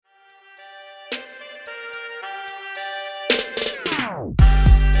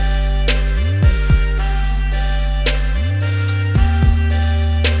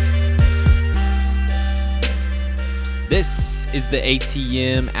This is the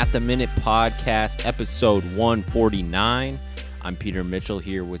ATM at the Minute podcast, episode 149. I'm Peter Mitchell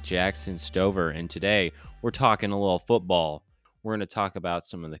here with Jackson Stover, and today we're talking a little football. We're going to talk about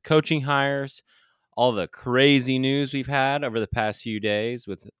some of the coaching hires, all the crazy news we've had over the past few days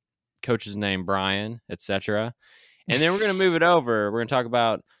with coaches named Brian, etc. And then we're going to move it over. We're going to talk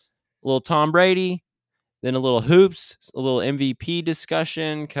about a little Tom Brady, then a little hoops, a little MVP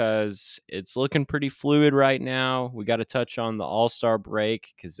discussion because it's looking pretty fluid right now. We got to touch on the All-Star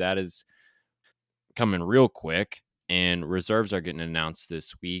break because that is coming real quick, and reserves are getting announced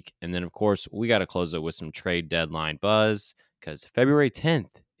this week. And then, of course, we got to close it with some trade deadline buzz because February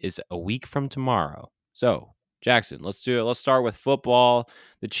 10th is a week from tomorrow. So, Jackson, let's do it. Let's start with football.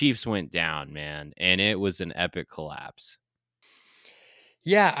 The Chiefs went down, man, and it was an epic collapse.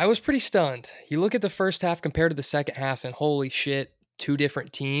 Yeah, I was pretty stunned. You look at the first half compared to the second half, and holy shit, two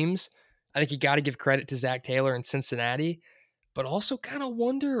different teams. I think you got to give credit to Zach Taylor in Cincinnati, but also kind of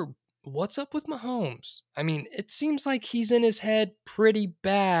wonder what's up with Mahomes. I mean, it seems like he's in his head pretty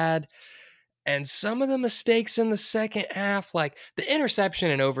bad. And some of the mistakes in the second half, like the interception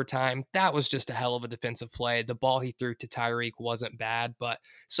in overtime, that was just a hell of a defensive play. The ball he threw to Tyreek wasn't bad, but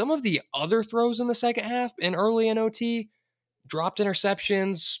some of the other throws in the second half and early in OT, dropped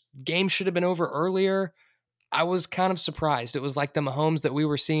interceptions, game should have been over earlier. I was kind of surprised. It was like the Mahomes that we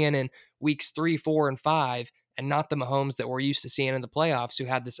were seeing in weeks 3, 4, and 5, and not the Mahomes that we're used to seeing in the playoffs who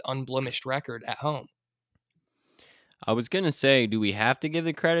had this unblemished record at home. I was going to say, do we have to give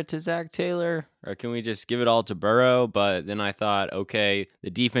the credit to Zach Taylor or can we just give it all to Burrow? But then I thought, okay,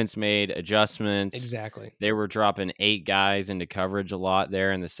 the defense made adjustments. Exactly. They were dropping 8 guys into coverage a lot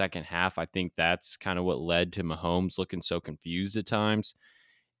there in the second half. I think that's kind of what led to Mahomes looking so confused at times.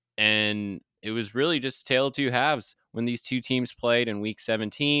 And it was really just tale of two halves. When these two teams played in week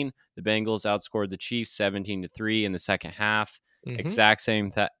 17, the Bengals outscored the Chiefs 17-3 in the second half. Mm-hmm.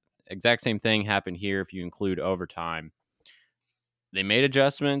 Exact same thing happened here if you include overtime. They made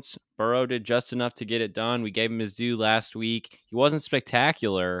adjustments. Burrow did just enough to get it done. We gave him his due last week. He wasn't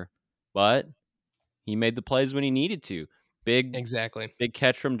spectacular, but he made the plays when he needed to. Big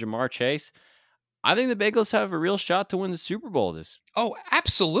catch from Jamar Chase. I think the Bengals have a real shot to win the Super Bowl this. Oh,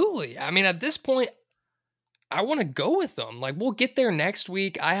 absolutely. I mean, at this point, I want to go with them. Like, we'll get there next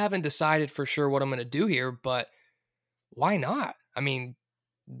week. I haven't decided for sure what I'm going to do here, but why not? I mean,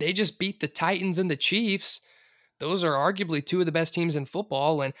 they just beat the Titans and the Chiefs. Those are arguably two of the best teams in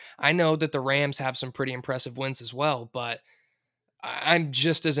football, and I know that the Rams have some pretty impressive wins as well, but I'm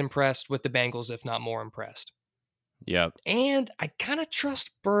just as impressed with the Bengals, if not more impressed. Yep. And I kind of trust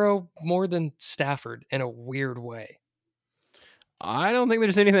Burrow more than Stafford in a weird way. I don't think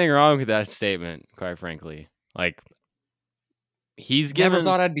there's anything wrong with that statement, quite frankly. Like, he's never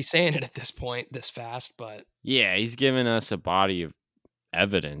thought I'd be saying it at this point this fast, but yeah, he's given us a body of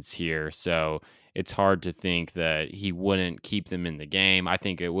evidence here, so it's hard to think that he wouldn't keep them in the game. I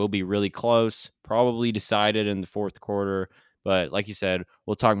think it will be really close, probably decided in the fourth quarter. But like you said,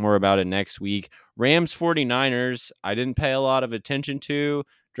 we'll talk more about it next week. Rams 49ers, I didn't pay a lot of attention to,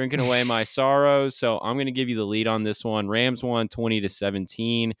 drinking away my sorrows. So I'm going to give you the lead on this one. Rams won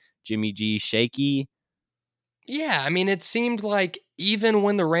 20-17. Jimmy G shaky. Yeah, I mean, it seemed like even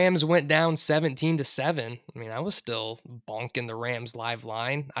when the Rams went down 17-7, I mean, I was still bonking the Rams live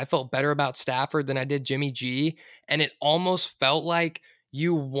line. I felt better about Stafford than I did Jimmy G, and it almost felt like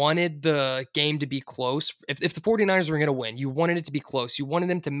you wanted the game to be close. If the 49ers were going to win, you wanted it to be close. You wanted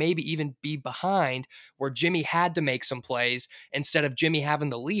them to maybe even be behind where Jimmy had to make some plays instead of Jimmy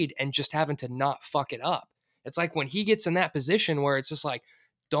having the lead and just having to not fuck it up. It's like when he gets in that position where it's just like,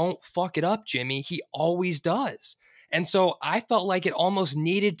 don't fuck it up, Jimmy. He always does. And so I felt like it almost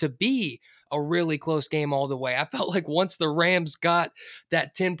needed to be a really close game all the way. I felt like once the Rams got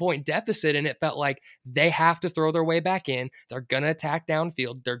that 10-point deficit and it felt like they have to throw their way back in, they're going to attack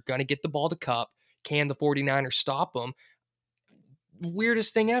downfield, they're going to get the ball to Kupp. Can the 49ers stop them?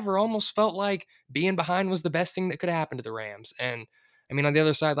 Weirdest thing ever, almost felt like being behind was the best thing that could happen to the Rams. And I mean, on the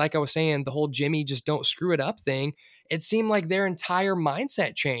other side, like I was saying, the whole Jimmy just don't screw it up thing, it seemed like their entire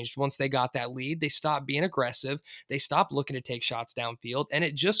mindset changed once they got that lead. They stopped being aggressive. They stopped looking to take shots downfield, and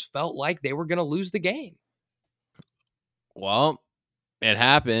it just felt like they were going to lose the game. Well, it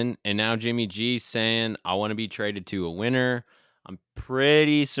happened, and now Jimmy G's saying, I want to be traded to a winner. I'm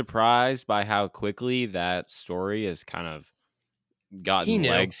pretty surprised by how quickly that story has kind of gotten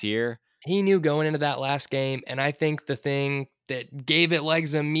legs here. He knew going into that last game, and I think the thing that gave it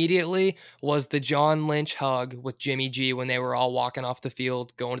legs immediately was the John Lynch hug with Jimmy G when they were all walking off the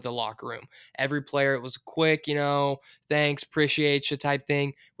field, going to the locker room. Every player, it was quick, thanks, appreciate you type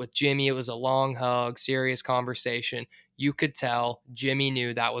thing. With Jimmy, it was a long hug, serious conversation. You could tell Jimmy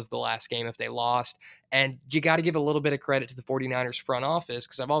knew that was the last game if they lost. And you got to give a little bit of credit to the 49ers front office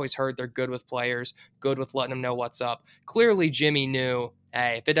because I've always heard they're good with players, good with letting them know what's up. Clearly, Jimmy knew,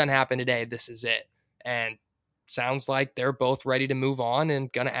 hey, if it doesn't happen today, this is it. And sounds like they're both ready to move on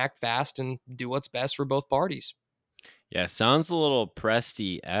and going to act fast and do what's best for both parties. Yeah, sounds a little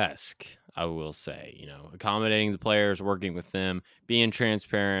Presti-esque, I will say. Accommodating the players, working with them, being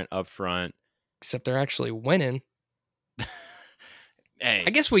transparent up front. Except they're actually winning. Hey,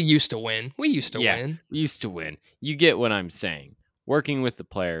 I guess we used to win. We used to win. You get what I'm saying. Working with the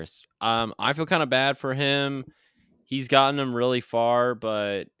players. I feel kind of bad for him. He's gotten them really far,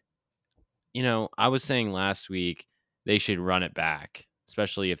 but I was saying last week they should run it back,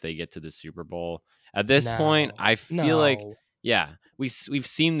 especially if they get to the Super Bowl. At this point, I feel like, we've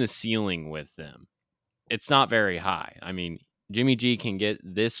seen the ceiling with them. It's not very high. I mean, Jimmy G can get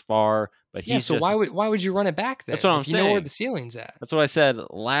this far, but he's why would you run it back then? That's what I'm saying. You know where the ceiling's at. That's what I said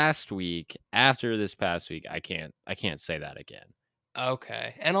last week. After this past week, I can't say that again.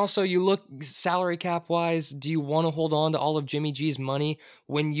 Okay. And also, you look salary cap wise, do you want to hold on to all of Jimmy G's money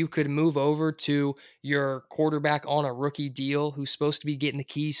when you could move over to your quarterback on a rookie deal who's supposed to be getting the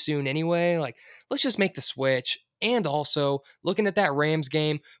keys soon anyway? Like, let's just make the switch. And also, looking at that Rams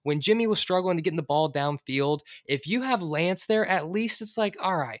game, when Jimmy was struggling to get the ball downfield, if you have Lance there, at least it's like,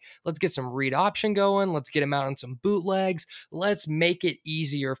 all right, let's get some read option going. Let's get him out on some bootlegs. Let's make it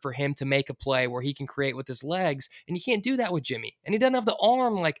easier for him to make a play where he can create with his legs. And you can't do that with Jimmy. And he doesn't have the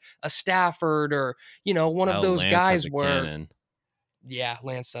arm like a Stafford or, one of those Lance guys has a where. cannon. Yeah,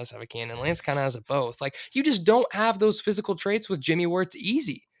 Lance does have a cannon. Lance kind of has it both. Like, you just don't have those physical traits with Jimmy where it's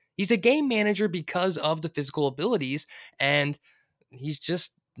easy. He's a game manager because of the physical abilities, and he's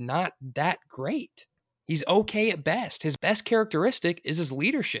just not that great. He's okay at best. His best characteristic is his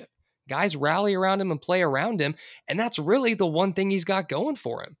leadership. Guys rally around him and play around him, and that's really the one thing he's got going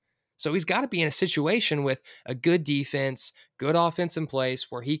for him. So he's got to be in a situation with a good defense, good offense in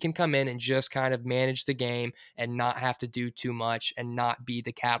place where he can come in and just kind of manage the game and not have to do too much and not be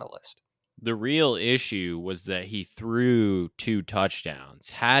the catalyst. The real issue was that he threw 2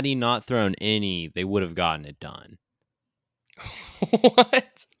 touchdowns. Had he not thrown any, they would have gotten it done.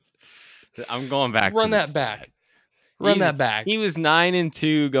 What? I'm going back. Run that back. Run that back. He was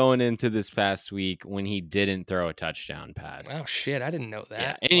 9-2 going into this past week when he didn't throw a touchdown pass. Oh shit, I didn't know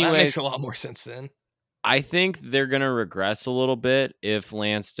that. Yeah. Anyways, that makes a lot more sense then. I think they're going to regress a little bit if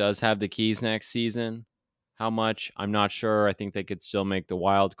Lance does have the keys next season. How much? I'm not sure. I think they could still make the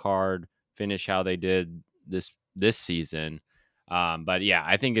wild card, finish how they did this season. But yeah,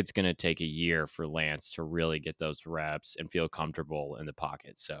 I think it's going to take a year for Lance to really get those reps and feel comfortable in the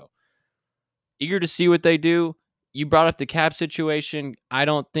pocket. So eager to see what they do. You brought up the cap situation. I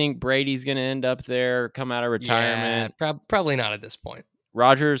don't think Brady's going to end up there, come out of retirement. Yeah, probably not at this point.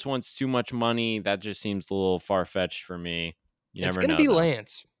 Rodgers wants too much money. That just seems a little far-fetched for me. It's going to be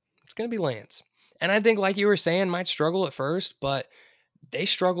Lance. It's going to be Lance. And I think, like you were saying, might struggle at first, but they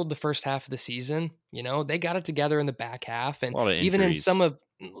struggled the first half of the season. They got it together in the back half. And even in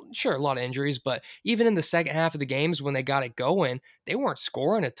a lot of injuries, but even in the second half of the games when they got it going, they weren't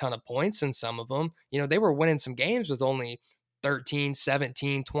scoring a ton of points in some of them. They were winning some games with only 13,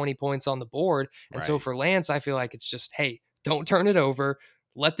 17, 20 points on the board. And so for Lance, I feel like it's just, hey, don't turn it over.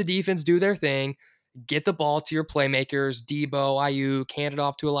 Let the defense do their thing. Get the ball to your playmakers, Debo, Ayuk, hand it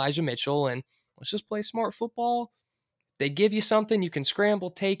off to Elijah Mitchell, and let's just play smart football. They give you something, you can scramble,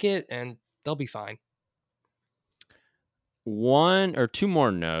 take it, and they'll be fine. 1 or 2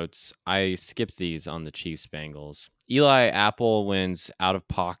 more notes. I skipped these on the Chiefs Bengals. Eli Apple wins out of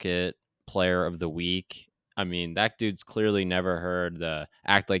pocket player of the week. I mean, that dude's clearly never heard the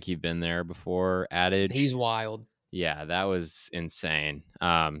act like you've been there before adage. He's wild. Yeah, that was insane.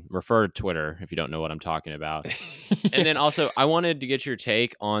 Refer to Twitter if you don't know what I'm talking about. And then also, I wanted to get your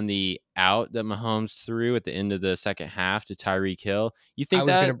take on the out that Mahomes threw at the end of the second half to Tyreek Hill. You think I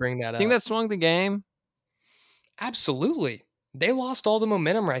was going to bring that up. Think that swung the game? Absolutely. They lost all the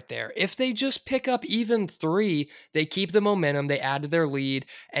momentum right there. If they just pick up even 3, they keep the momentum, they add to their lead,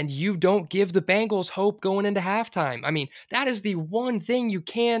 and you don't give the Bengals hope going into halftime. I mean, that is the one thing you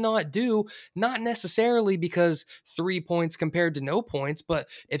cannot do, not necessarily because 3 points compared to no points, but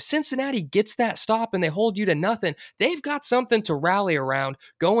if Cincinnati gets that stop and they hold you to nothing, they've got something to rally around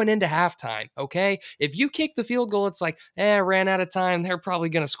going into halftime, okay? If you kick the field goal, it's like, ran out of time. They're probably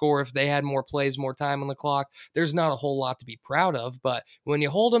going to score if they had more plays, more time on the clock. There's not a whole lot to be proud proud of. But when you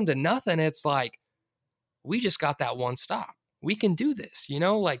hold them to nothing, it's like, we just got that one stop. We can do this,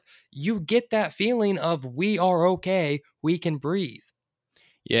 like you get that feeling of we are okay, we can breathe.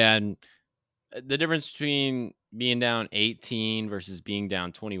 Yeah, and the difference between being down 18 versus being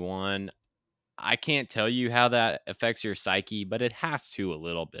down 21, I can't tell you how that affects your psyche, but it has to a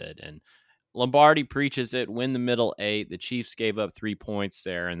little bit. And Lombardi preaches it, win the middle eight. The Chiefs gave up 3 points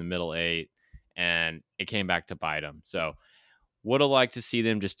there in the middle eight, and it came back to bite them. So would have liked to see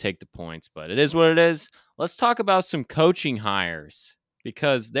them just take the points, but it is what it is. Let's talk about some coaching hires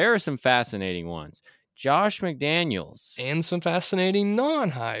because there are some fascinating ones. Josh McDaniels. And some fascinating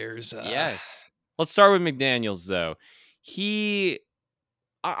non-hires. Yes. Let's start with McDaniels, though.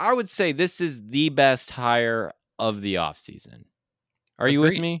 I would say this is the best hire of the offseason. Are you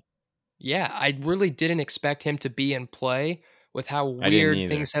with Agreed. me? Yeah, I really didn't expect him to be in play with how I didn't weird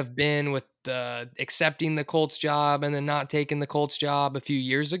either. things have been with the accepting the Colts job and then not taking the Colts job a few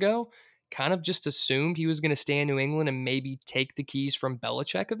years ago. Kind of just assumed he was going to stay in New England and maybe take the keys from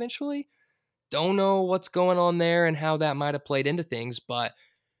Belichick eventually. Don't know what's going on there and how that might have played into things, but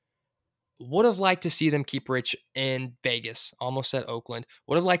would have liked to see them keep Rich in Vegas. Almost said Oakland.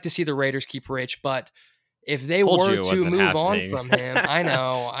 Would have liked to see the Raiders keep Rich, but if they Told were you it to wasn't move on happening. from him, I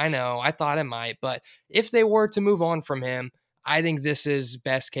know, I thought it might, but if they were to move on from him, I think this is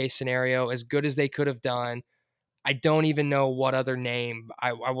best case scenario, as good as they could have done. I don't even know what other name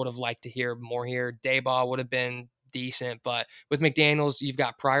I would have liked to hear more here. Daboll would have been decent, but with McDaniels, you've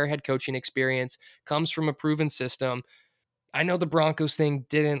got prior head coaching experience, comes from a proven system. I know the Broncos thing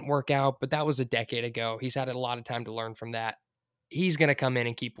didn't work out, but that was a decade ago. He's had a lot of time to learn from that. He's going to come in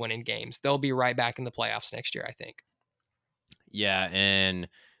and keep winning games. They'll be right back in the playoffs next year, I think. Yeah, and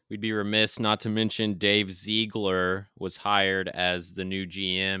we'd be remiss not to mention Dave Ziegler was hired as the new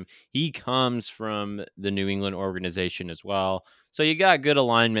GM. He comes from the New England organization as well. So you got good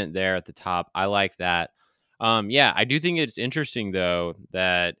alignment there at the top. I like that. Yeah, I do think it's interesting, though,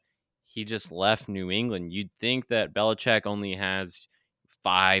 that he just left New England. You'd think that Belichick only has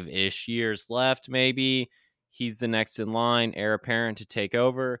 5-ish years left, maybe. He's the next in line, heir apparent to take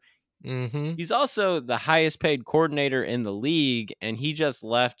over. Mm-hmm. He's also the highest paid coordinator in the league, and he just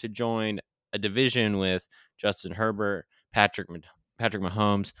left to join a division with Justin Herbert, Patrick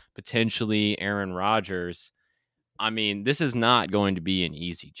Mahomes, potentially Aaron Rodgers. I mean, this is not going to be an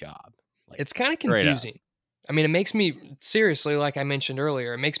easy job. Like, It's kind of straight up. confusing. I mean, it makes me seriously, like I mentioned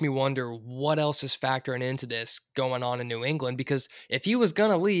earlier, it makes me wonder what else is factoring into this going on in New England. Because if he was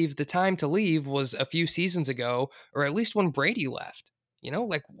going to leave, the time to leave was a few seasons ago, or at least when Brady left.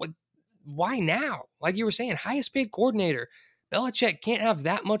 Like what? Why now? Like you were saying, highest paid coordinator. Belichick can't have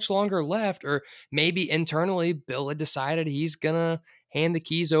that much longer left, or maybe internally, Bill had decided he's going to hand the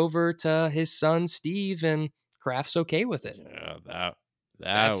keys over to his son, Steve, and Kraft's okay with it. Yeah, that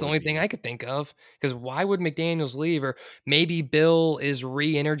That's the would only thing be. I could think of. Because why would McDaniels leave? Or maybe Bill is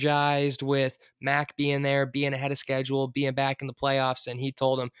re energized with Mac being there, being ahead of schedule, being back in the playoffs. And he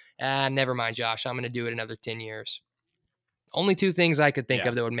told him, never mind, Josh, I'm going to do it another 10 years. Only two things I could think Yeah,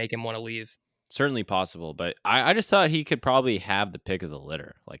 of that would make him want to leave. certainly possible. But I just thought he could probably have the pick of the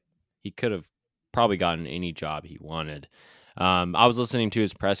litter. Like, he could have probably gotten any job he wanted. I was listening to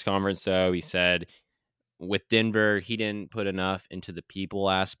his press conference, though. He said with Denver, he didn't put enough into the people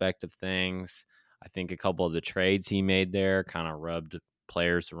aspect of things. I think a couple of the trades he made there kind of rubbed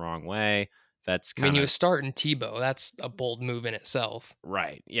players the wrong way. That's I mean, kind he of was starting Tebow. That's a bold move in itself.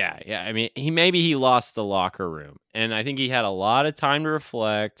 right. Yeah, yeah. I mean, he lost the locker room, and I think he had a lot of time to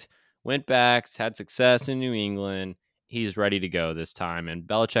reflect. Went back, had success in New England. He's ready to go this time, and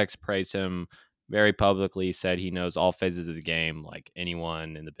Belichick's praised him very publicly. Said he knows all phases of the game like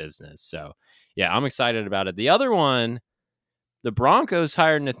anyone in the business. So, yeah, I'm excited about it. The other one, the Broncos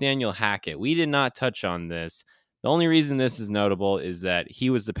hired Nathaniel Hackett. We did not touch on this. The only reason this is notable is that he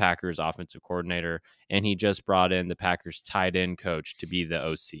was the Packers offensive coordinator and he just brought in the Packers tight end coach to be the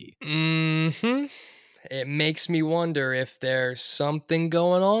OC. Hmm. It makes me wonder if there's something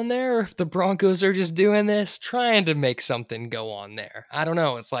going on there, or if the Broncos are just doing this, trying to make something go on there. I don't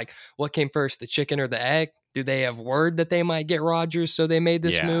know. It's like, what came first, the chicken or the egg? Do they have word that they might get Rodgers, so they made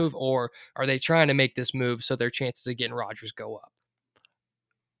this Yeah. move, or are they trying to make this move so their chances of getting Rodgers go up?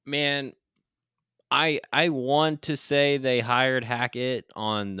 Man, I want to say they hired Hackett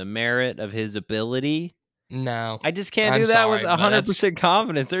on the merit of his ability. No, I just can't I'm do that with sorry, but that's 100%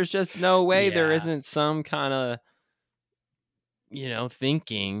 confidence. There's just no way there yeah, isn't some kind of,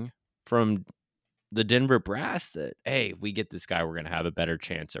 thinking from the Denver brass that, hey, if we get this guy, we're going to have a better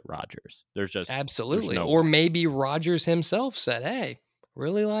chance at Rodgers. There's absolutely. no Or way. maybe Rodgers himself said, "Hey,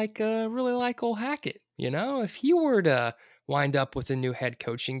 really like old Hackett. If he were to wind up with a new head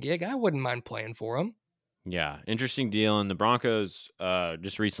coaching gig, I wouldn't mind playing for him. Yeah, interesting deal. And the Broncos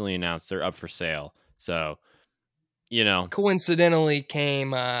just recently announced they're up for sale. So, you know, Coincidentally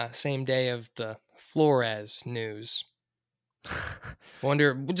came same day of the Flores news.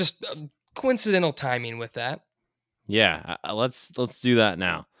 Wonder just coincidental timing with that. yeah, let's do that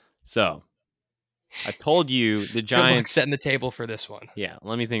now. So, I told you the Good luck Giants. setting the table for this one. Yeah,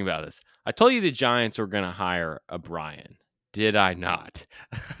 let me think about this. I told you the Giants were going to hire a Brian. Did I not?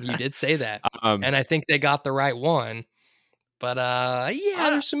 You did say that. um, And I think they got the right one. But yeah, I,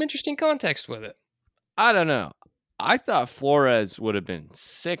 there's some interesting context with it. I don't know. I thought Flores would have been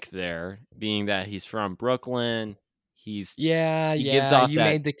sick there, being that he's from Brooklyn. Yeah, He gives yeah, off you that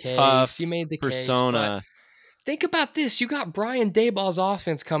made the case. You tough made the case, but persona. think about this. You got Brian Dayball's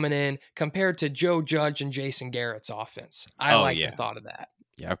offense coming in compared to Joe Judge and Jason Garrett's offense. I Oh like the yeah. thought of that.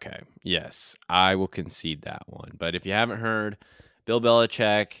 Yeah, okay. Yes, I will concede that one. But if you haven't heard, Bill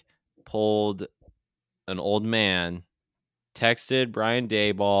Belichick pulled an old man, texted Brian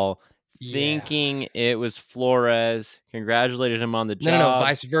Dayball, Yeah. thinking it was Flores, congratulated him on the No, job.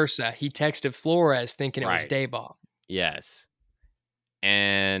 vice versa. He texted Flores thinking it was Right. Dayball. Yes.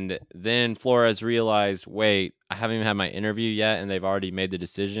 And then Flores realized, wait, I haven't even had my interview yet, and they've already made the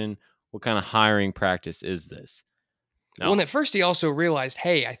decision. What kind of hiring practice is this? Well, No. and at first he also realized,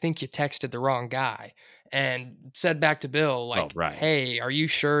 hey, I think you texted the wrong guy, and said back to Bill, Oh, like, right. hey, are you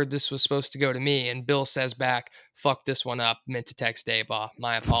sure this was supposed to go to me? And Bill says back, fuck this one up, meant to text Dayball.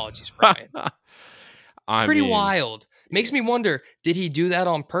 My apologies, Brian. I Pretty mean, wild. Makes me wonder, did he do that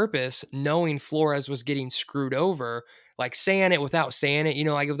on purpose, knowing Flores was getting screwed over, like saying it without saying it,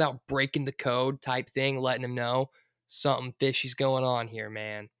 like without breaking the code type thing, letting him know something fishy's going on here,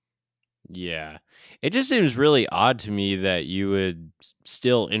 man. yeah. It just seems really odd to me that you would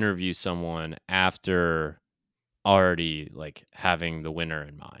still interview someone after already like having the winner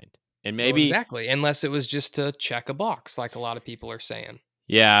in mind. And Well, maybe, exactly. Unless it was just to check a box, like a lot of people are saying.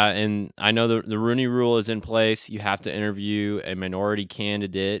 yeah, and I know the Rooney rule is in place. You have to interview a minority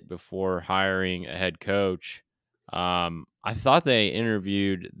candidate before hiring a head coach. I thought they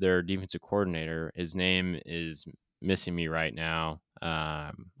interviewed their defensive coordinator. His name is missing me right now.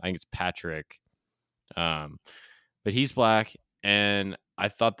 I think it's Patrick. Um, but he's black, and I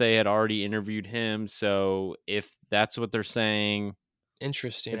thought they had already interviewed him. So if that's what they're saying,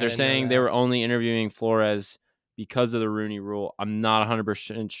 Interesting. if I they're didn't know saying they that. were only interviewing Flores because of the Rooney rule, I'm not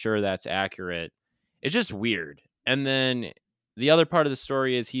 100% sure that's accurate. It's just weird. And then the other part of the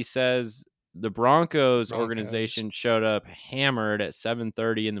story is he says the Broncos Broncos. organization showed up hammered at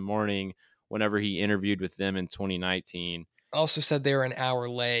 7:30 in the morning whenever he interviewed with them in 2019. Also said they were an hour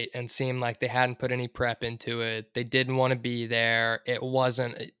late and seemed like they hadn't put any prep into it. They didn't want to be there. It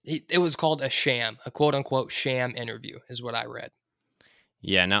wasn't, it was called a sham, a quote unquote sham interview, is what I read.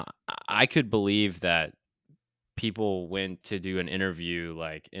 Yeah, now I could believe that people went to do an interview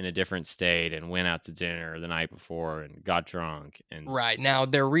like in a different state and went out to dinner the night before and got drunk and Right. Now,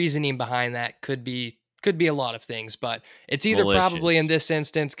 their reasoning behind that could be a lot of things, but it's either probably in malicious. this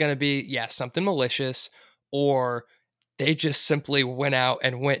instance going to be something malicious, or they just simply went out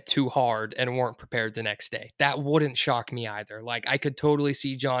and went too hard and weren't prepared the next day. That wouldn't shock me either. Like, I could totally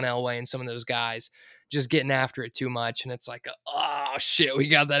see John Elway and some of those guys just getting after it too much, and it's like, oh shit, we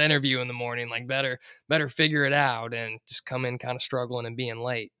got that interview in the morning. Like, better figure it out, and just come in kind of struggling and being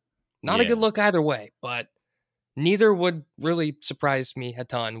late. Not a good Yeah. look either way, but neither would really surprise me a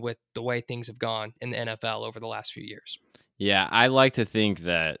ton with the way things have gone in the NFL over the last few years. Yeah, I like to think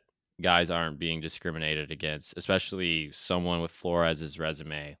that guys aren't being discriminated against, especially someone with Flores's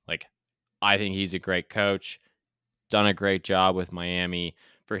resume. Like, I think he's a great coach, done a great job with Miami.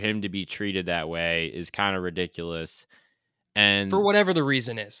 For him to be treated that way is kind of ridiculous. For And whatever the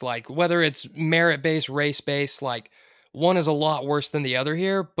reason is, like whether it's merit based, race based, like one is a lot worse than the other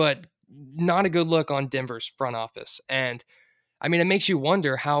here, but not a good look on Denver's front office. And I mean, it makes you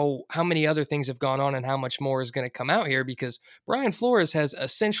wonder how many other things have gone on and how much more is going to come out here, because Brian Flores has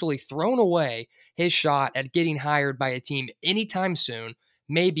essentially thrown away his shot at getting hired by a team anytime soon,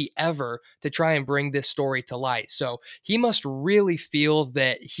 maybe ever, to try and bring this story to light. So he must really feel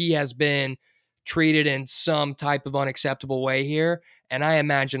that he has been treated in some type of unacceptable way here. And I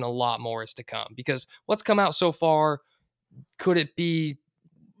imagine a lot more is to come, because what's come out so far, could it be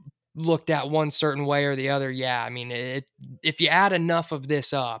looked at one certain way or the other? Yeah, I mean, if you add enough of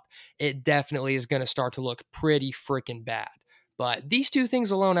this up, it definitely is going to start to look pretty freaking bad. But these two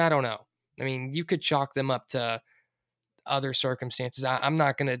things alone, I don't know. I mean, you could chalk them up to other circumstances. I'm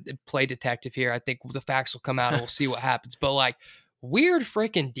not going to play detective here. I think the facts will come out and we'll see what happens. But like, weird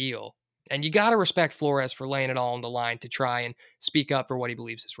freaking deal. And you got to respect Flores for laying it all on the line to try and speak up for what he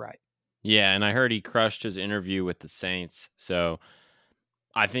believes is right. Yeah, and I heard he crushed his interview with the Saints, so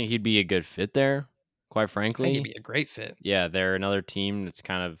I think he'd be a good fit there, quite I think he'd frankly. be a great fit. Yeah, they're another team that's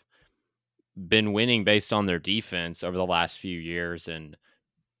kind of been winning based on their defense over the last few years and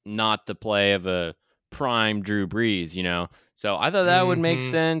not the play of a prime Drew Brees, you know? So I thought that would make Hmm.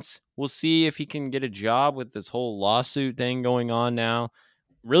 sense. We'll see if he can get a job with this whole lawsuit thing going on now.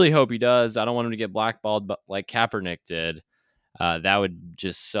 Really hope he does. I don't want him to get blackballed but like Kaepernick did. That would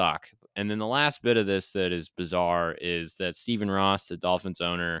just suck. And then the last bit of this that is bizarre is that Stephen Ross, the Dolphins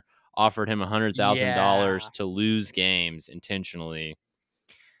owner, offered him $100,000 Yeah. to lose games intentionally.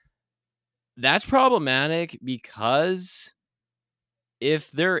 That's problematic because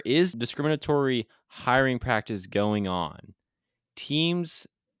if there is discriminatory hiring practice going on, teams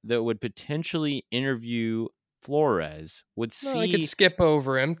that would potentially interview Flores would No, I could see skip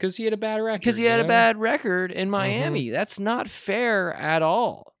over him because he had a bad because record, he you had a know? bad record in Hmm. Miami. That's not fair at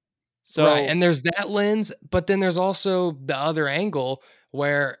all. Right. So, And there's that lens, but then there's also the other angle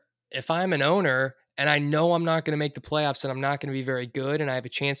where if I'm an owner and I know I'm not going to make the playoffs and I'm not going to be very good and I have a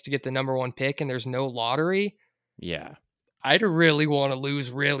chance to get the number one pick and there's no lottery, yeah. I'd really want to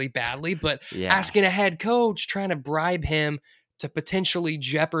lose really badly. But Yeah. asking a head coach, trying to bribe him to potentially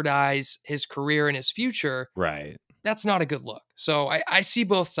jeopardize his career and his future, Right. that's not a good look. So I see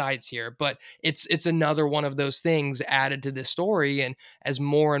both sides here, but it's another one of those things added to this story. And as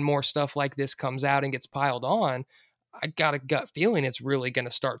more and more stuff like this comes out and gets piled on, I got a gut feeling it's really going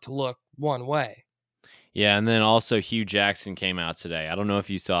to start to look one way. Yeah, and then also Hugh Jackson came out today. I don't know if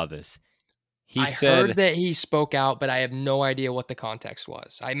you saw this. He I heard said that he spoke out, but I have no idea what the context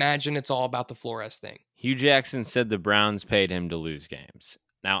was. I imagine it's all about the Flores thing. Hugh Jackson said the Browns paid him to lose games.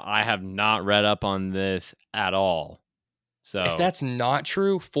 Now, I have not read up on this at all. If So, that's not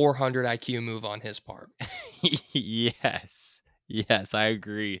true, 400 IQ move on his part. yes. Yes, I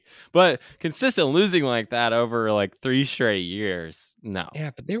agree. But consistent losing like that over like 3 straight years. No.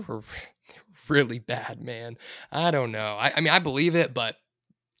 Yeah, but they were really bad, man. I don't know. I mean, I believe it, but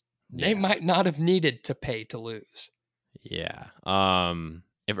they Yeah. might not have needed to pay to lose. Yeah.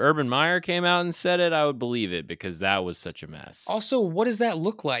 If Urban Meyer came out and said it, I would believe it because that was such a mess. Also, what does that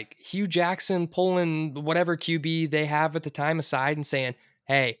look like? Hugh Jackson pulling whatever QB they have at the time aside and saying,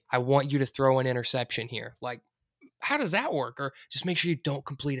 "Hey, I want you to throw an interception here." Like, how does that work? Or just make sure you don't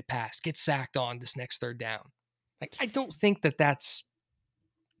complete a pass, get sacked on this next third down. Like, I don't think that that's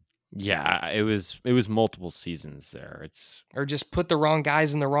Yeah, it was multiple seasons there. It's or just put the wrong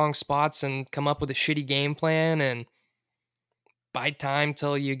guys in the wrong spots and come up with a shitty game plan and bide time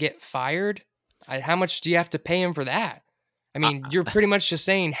till you get fired. How much do you have to pay him for that? I I, mean, you're pretty much just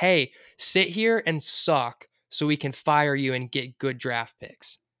saying, "Hey, sit here and suck so we can fire you and get good draft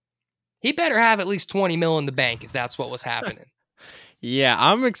picks." He better have at least 20 mil in the bank if that's what was happening. yeah,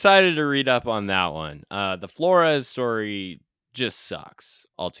 I'm excited to read up on that one. The Flores story just sucks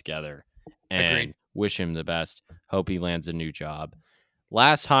altogether, Agreed. and wish him the best. Hope he lands a new job.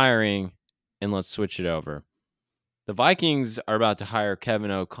 Last hiring, and let's switch it over. The Vikings are about to hire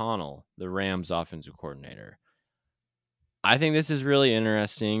Kevin O'Connell, the Rams offensive coordinator. I think this is really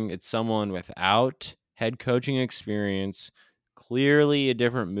interesting. It's someone without head coaching experience, clearly a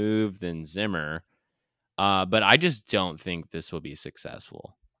different move than Zimmer. But I just don't think this will be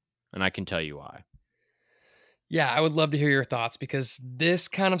successful. And I can tell you why. Yeah, I would love to hear your thoughts because this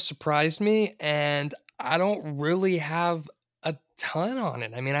kind of surprised me and I don't really have a ton on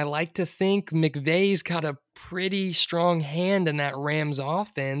it. I mean, I like to think McVay's got a pretty strong hand in that Rams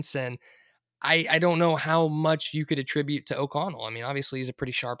offense and I don't know how much you could attribute to O'Connell. I mean, obviously he's a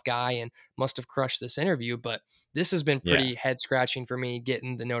pretty sharp guy and must have crushed this interview, but this has been Yeah. pretty head scratching for me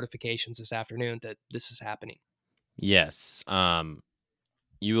getting the notifications this afternoon that this is happening. Yes.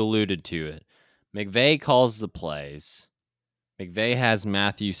 You alluded to it. McVay calls the plays. McVay has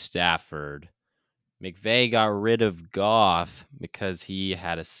Matthew Stafford. McVay got rid of Goff because he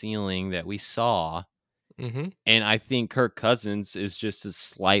had a ceiling that we saw. Hmm. And I think Kirk Cousins is just a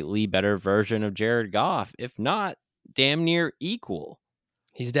slightly better version of Jared Goff, if not damn near equal.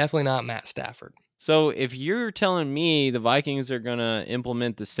 He's definitely not Matt Stafford. So if you're telling me the Vikings are going to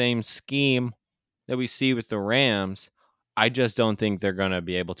implement the same scheme that we see with the Rams, I just don't think they're going to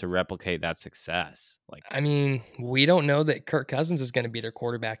be able to replicate that success. Like, I mean, we don't know that Kirk Cousins is going to be their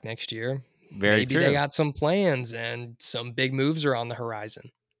quarterback next year. very Maybe they true. got some plans and some big moves are on the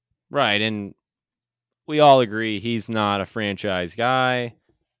horizon. Right. And we all agree he's not a franchise guy.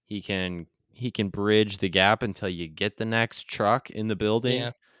 He can bridge the gap until you get the next truck in the building.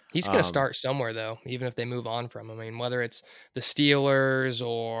 Yeah. He's going to Um, start somewhere, though, even if they move on from him. I mean, whether it's the Steelers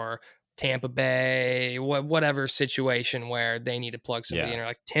or Tampa Bay, whatever situation where they need to plug somebody in, or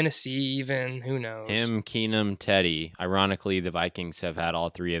like Tennessee even, who knows? Him, Keenum, Teddy. Ironically, the Vikings have had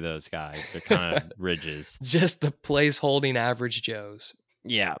all three of those guys. They're kind of ridges. Just the place holding average Joes.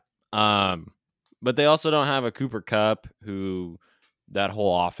 Yeah. But they also don't have a Cooper Kupp, who that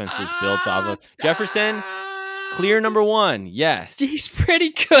whole offense is built off of. Jefferson, clear number one. Yes. He's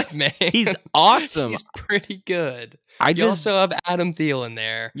pretty good, man. He's awesome. He's pretty good. You also have Adam Thielen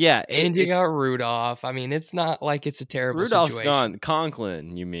there. Yeah. And you got Rudolph. I mean, it's not like it's a terrible Rudolph's situation. gone.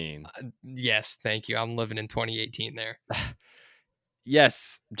 Conklin, you mean? Yes, thank you. I'm living in 2018 there.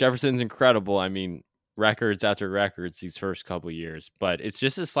 Yes, Jefferson's incredible. I mean, records after records these first couple years, but it's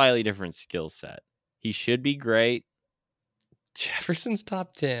just a slightly different skill set. He should be great. Jefferson's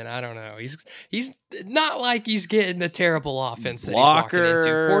top 10. I don't know. He's not like he's getting a terrible offense that Blocker, he's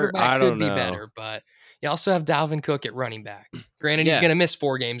walking into. Quarterback could be know. better, but you also have Dalvin Cook at running back. Granted, he's going to miss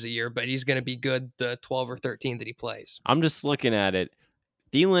 4 games a year, but he's going to be good the 12 or 13 that he plays. I'm just looking at it.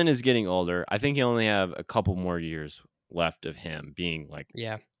 Thielen is getting older. I think he only have a couple more years left of him being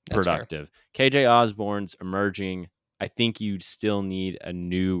productive. Fair. KJ Osborne's emerging. I think you still need a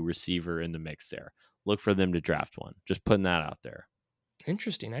new receiver in the mix there. Look for them to draft one. Just putting that out there.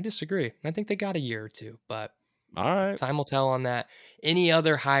 Interesting. I disagree. I think they got a year or two, but all right, time will tell on that. Any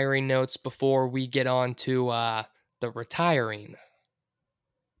other hiring notes before we get on to the retiring?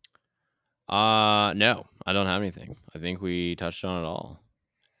 No, I don't have anything. I think we touched on it all.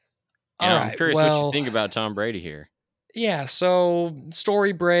 I'm curious what you think about Tom Brady here. Yeah, so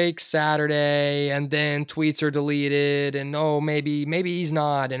story breaks Saturday, and then tweets are deleted, and maybe he's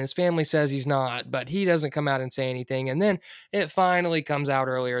not, and his family says he's not, but he doesn't come out and say anything. And then it finally comes out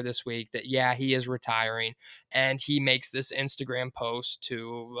earlier this week that, yeah, he is retiring, and he makes this Instagram post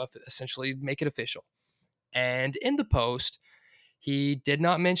to essentially make it official. And in the post, he did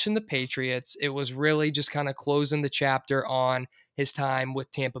not mention the Patriots. It was really just kind of closing the chapter on his time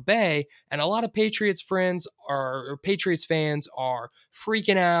with Tampa Bay. And a lot of Patriots friends or Patriots fans are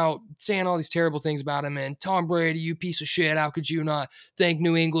freaking out, saying all these terrible things about him. And Tom Brady, you piece of shit. How could you not thank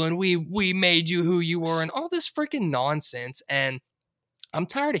New England? We made you who you were, and all this freaking nonsense. And I'm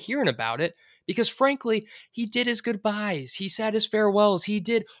tired of hearing about it. Because frankly, he did his goodbyes. He said his farewells. He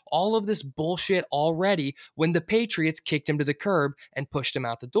did all of this bullshit already when the Patriots kicked him to the curb and pushed him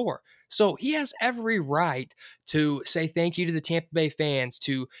out the door. So he has every right to say thank you to the Tampa Bay fans,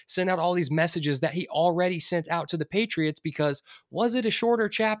 to send out all these messages that he already sent out to the Patriots, because was it a shorter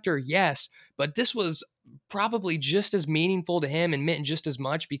chapter? Yes. But this was probably just as meaningful to him and meant just as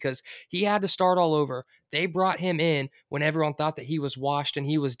much, because he had to start all over. They brought him in when everyone thought that he was washed and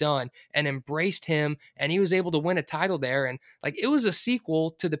he was done, and embraced him, and he was able to win a title there. And it was a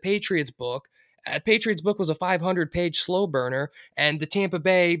sequel to the Patriots book. Patriots book was a 500-page slow burner, and the Tampa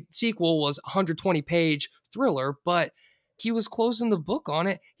Bay sequel was a 120-page thriller, but he was closing the book on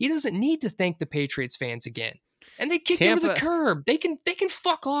it. He doesn't need to thank the Patriots fans again. And they kicked him to the curb. They can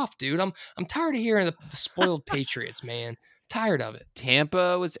fuck off, dude. I'm tired of hearing the spoiled Patriots, man. Tired of it.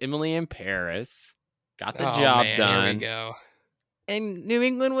 Tampa was Emily in Paris. Got the job done. Here we go. And New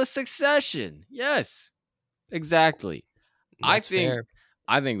England was Succession. Yes, exactly. That's fair.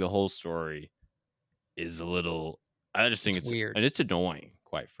 I think the whole story is a little. I just think it's weird, and it's annoying,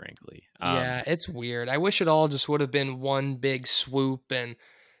 quite frankly. Yeah, it's weird. I wish it all just would have been one big swoop and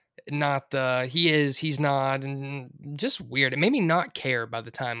not the he's not, and just weird. It made me not care by the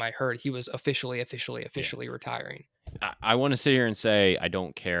time I heard he was officially retiring. I want to sit here and say I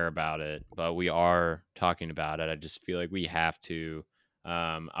don't care about it, but we are talking about it. I just feel like we have to.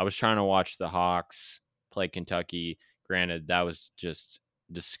 I was trying to watch the Hawks play Kentucky. Granted, that was just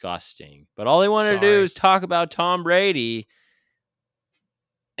disgusting. But all they wanted to do is talk about Tom Brady.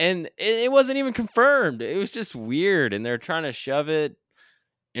 And it wasn't even confirmed. It was just weird. And they're trying to shove it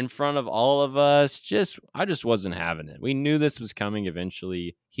in front of all of us. I just wasn't having it. We knew this was coming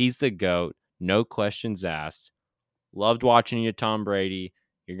eventually. He's the GOAT. No questions asked. Loved watching you, Tom Brady.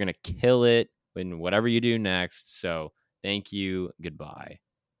 You're going to kill it in whatever you do next. So thank you. Goodbye.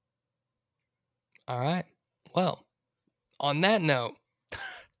 All right. Well, on that note,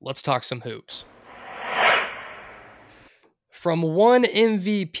 let's talk some hoops. From one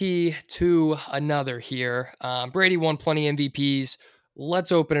MVP to another here. Brady won plenty of MVPs.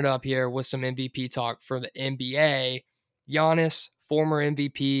 Let's open it up here with some MVP talk for the NBA. Giannis, former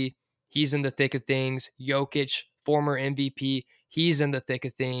MVP. He's in the thick of things. Jokic, former MVP. He's in the thick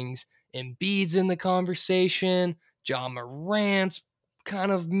of things. Embiid's in the conversation. Ja Morant's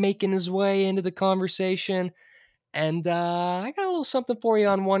kind of making his way into the conversation. And I got a little something for you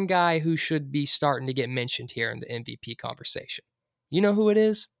on one guy who should be starting to get mentioned here in the MVP conversation. You know who it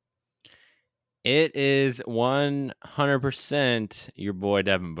is? It is 100% your boy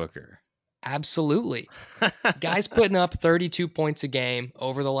Devin Booker. Absolutely. Guy's putting up 32 points a game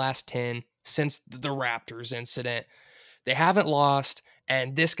over the last 10 since the Raptors incident. They haven't lost,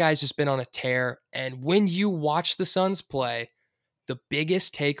 and this guy's just been on a tear. And when you watch the Suns play, the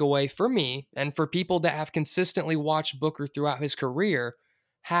biggest takeaway for me and for people that have consistently watched Booker throughout his career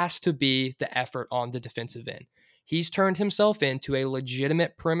has to be the effort on the defensive end. He's turned himself into a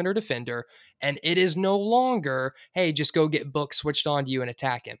legitimate perimeter defender, and it is no longer, hey, just go get Book switched on to you and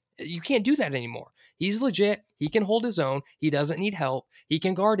attack him. You can't do that anymore. He's legit. He can hold his own. He doesn't need help. He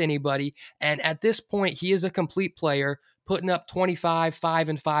can guard anybody. And at this point, he is a complete player, putting up 25, 5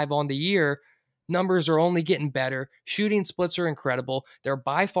 and 5 on the year. Numbers are only getting better. Shooting splits are incredible. They're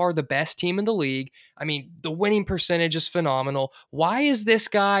by far the best team in the league. I mean, the winning percentage is phenomenal. Why is this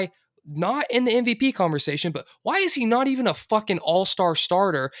guy not in the MVP conversation, but why is he not even a fucking all-star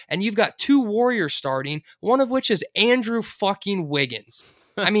starter? And you've got two Warriors starting, one of which is Andrew fucking Wiggins.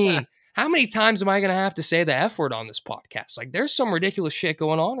 I mean, how many times am I going to have to say the F word on this podcast? Like, there's some ridiculous shit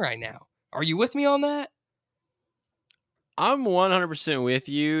going on right now. Are you with me on that? I'm 100% with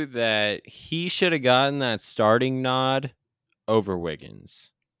you that he should have gotten that starting nod over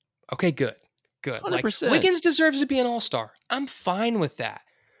Wiggins. Okay, good. Good. Like, 100%. Wiggins deserves to be an all-star. I'm fine with that.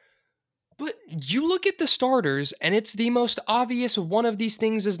 But you look at the starters, and it's the most obvious one of these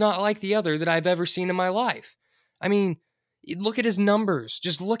things is not like the other that I've ever seen in my life. I mean, look at his numbers.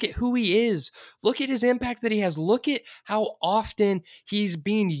 Just look at who he is. Look at his impact that he has. Look at how often he's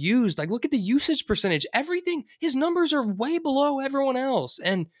being used. Like, look at the usage percentage. Everything, his numbers are way below everyone else.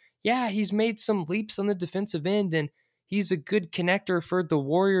 And yeah, he's made some leaps on the defensive end, and he's a good connector for the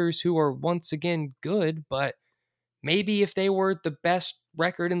Warriors, who are once again good, but maybe if they were the best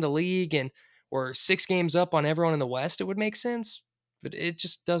record in the league and were 6 games up on everyone in the West, it would make sense. But it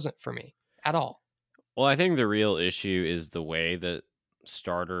just doesn't for me at all. Well, I think the real issue is the way that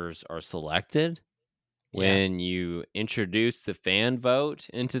starters are selected. Yeah. When you introduce the fan vote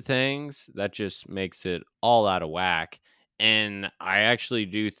into things, that just makes it all out of whack. And I actually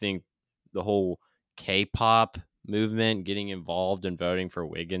do think the whole K-pop movement getting involved in voting for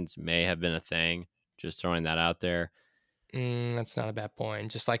Wiggins may have been a thing. Just throwing that out there. That's not a bad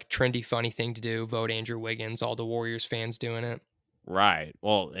point. Just like trendy, funny thing to do. Vote Andrew Wiggins. All the Warriors fans doing it. Right.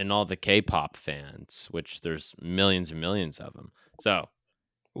 Well, and all the K-pop fans, which there's millions and millions of them. So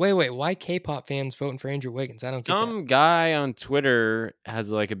Wait. Why K-pop fans voting for Andrew Wiggins? I don't get that. some guy on Twitter has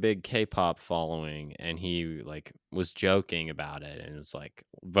like a big K-pop following, and he like was joking about it, and it was like,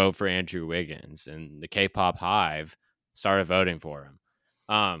 vote for Andrew Wiggins, and the K-pop hive started voting for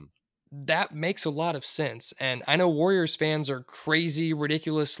him. That makes a lot of sense. And I know Warriors fans are crazy,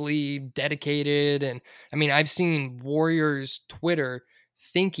 ridiculously dedicated. And I mean, I've seen Warriors Twitter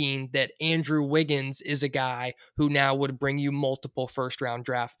thinking that Andrew Wiggins is a guy who now would bring you multiple first round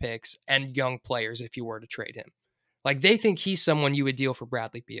draft picks and young players if you were to trade him. Like, they think he's someone you would deal for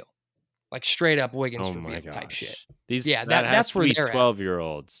Bradley Beal. Like, straight up Wiggins Oh for my Beal type shit. gosh, Yeah, that has that's to where be they're at.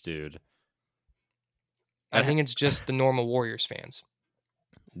 12-year-olds, dude. I think it's just the normal Warriors fans.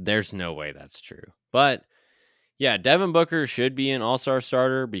 There's no way that's true. But yeah, Devin Booker should be an all-star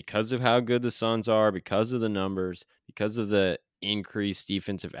starter because of how good the Suns are, because of the numbers, because of the increased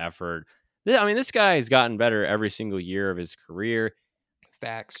defensive effort. I mean, this guy has gotten better every single year of his career.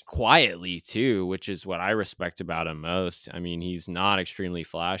 Facts. Quietly, too, which is what I respect about him most. I mean, he's not extremely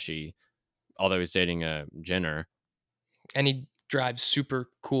flashy, although he's dating a Jenner. And he drives super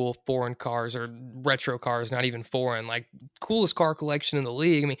cool foreign cars or retro cars, not even foreign, like coolest car collection in the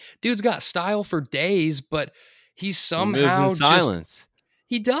league. I mean, dude's got style for days, but he's somehow he moves in silence.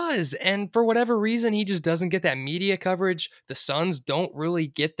 He does. And for whatever reason, he just doesn't get that media coverage. The Suns don't really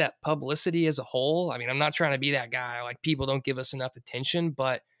get that publicity as a whole. I mean, I'm not trying to be that guy. Like, people don't give us enough attention,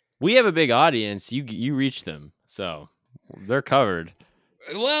 but we have a big audience. You reach them, so they're covered.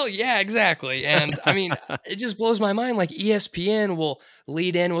 Well, yeah, exactly. And I mean, it just blows my mind. Like, ESPN will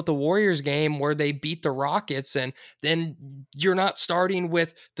lead in with the Warriors game where they beat the Rockets, and then you're not starting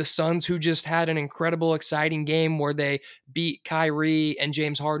with the Suns, who just had an incredible, exciting game where they beat Kyrie and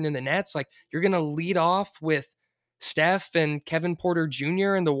James Harden in the Nets. Like, you're going to lead off with Steph and Kevin Porter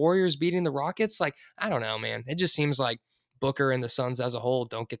Jr. and the Warriors beating the Rockets. Like, I don't know, man. It just seems like Booker and the Suns as a whole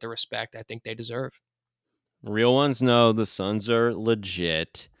don't get the respect I think they deserve. Real ones know the Suns are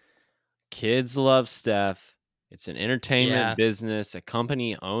legit. Kids love Steph. It's an entertainment business, a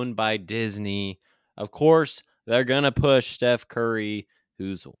company owned by Disney. Of course, they're going to push Steph Curry,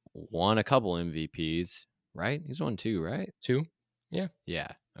 who's won a couple MVPs, right? He's won 2, right? 2? Yeah. Yeah.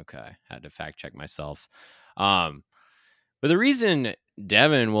 Okay. Had to fact check myself. But the reason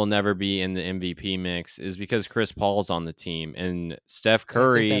Devin will never be in the MVP mix is because Chris Paul's on the team and Steph And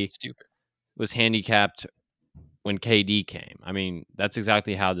I think that's Curry stupid. was handicapped when KD came. I mean, that's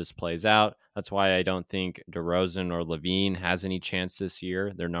exactly how this plays out. That's why I don't think DeRozan or Levine has any chance this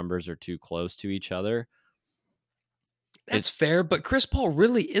year. Their numbers are too close to each other. That's fair, but Chris Paul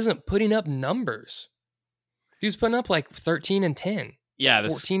really isn't putting up numbers. He was putting up like 13 and 10. Yeah,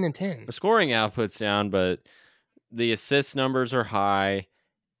 14 and 10. the scoring output's down, but the assist numbers are high.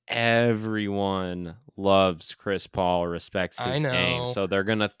 Everyone loves Chris Paul, respects I his game, know. so they're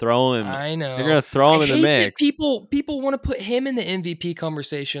gonna throw him. I know. They're gonna throw him I in the hate that mix. people want to put him in the MVP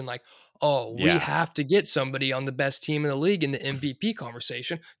conversation. Like, oh, we Yeah. have to get somebody on the best team in the league in the MVP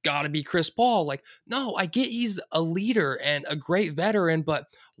conversation. Got to be Chris Paul. Like, no, I get he's a leader and a great veteran, but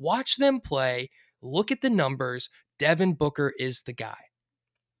watch them play. Look at the numbers. Devin Booker is the guy.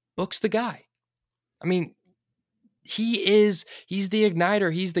 Book's the guy. I mean, he's the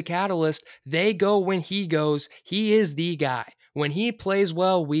igniter, he's the catalyst. They go when he goes. He is the guy. When he plays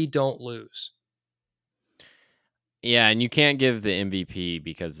well, we don't lose. Yeah, and you can't give the MVP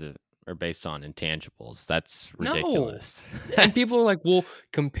because of or based on intangibles. That's ridiculous. No. And people are like, well,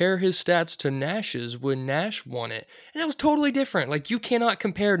 compare his stats to Nash's when Nash won it. And that was totally different. Like, you cannot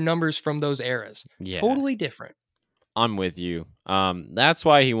compare numbers from those eras. Yeah. Totally different. I'm with you. That's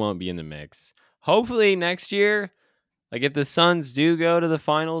why he won't be in the mix. Hopefully next year, like if the Suns do go to the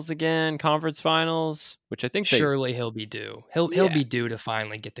finals again, conference finals, which I think surely he'll be due. He'll be due to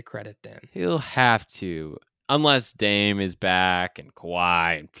finally get the credit then. He'll have to. Unless Dame is back and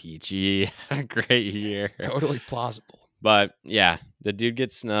Kawhi and PG had a great year. Totally plausible. But yeah, the dude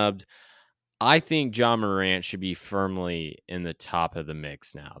gets snubbed. I think Ja Morant should be firmly in the top of the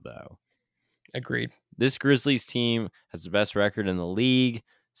mix now, though. Agreed. This Grizzlies team has the best record in the league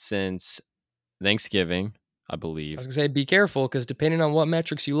since Thanksgiving, I believe. I was going to say, be careful, because depending on what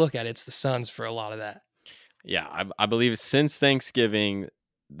metrics you look at, it's the Suns for a lot of that. Yeah, I believe since Thanksgiving,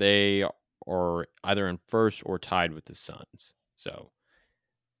 they are either in first or tied with the Suns. So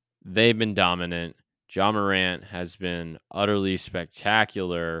they've been dominant. Ja Morant has been utterly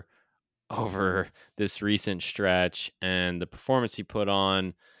spectacular over this recent stretch, and the performance he put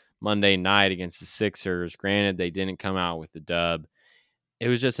on Monday night against the Sixers, granted they didn't come out with the dub, it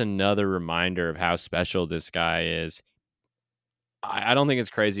was just another reminder of how special this guy is. I don't think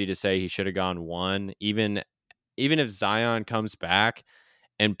it's crazy to say he should have gone one, even if Zion comes back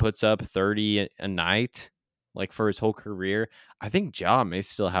and puts up 30 a night, like for his whole career, I think Ja may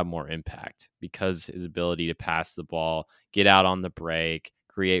still have more impact because his ability to pass the ball, get out on the break,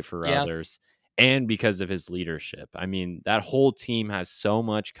 create for others, and because of his leadership. I mean, that whole team has so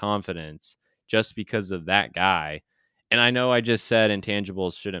much confidence just because of that guy. And I know I just said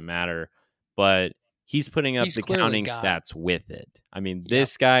intangibles shouldn't matter, but he's putting up the counting stats with it. I mean,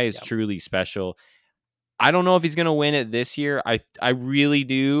 this guy is truly special. I don't know if he's going to win it this year. I really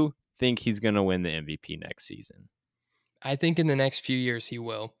do think he's going to win the MVP next season. I think in the next few years he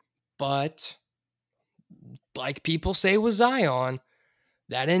will. But like people say with Zion,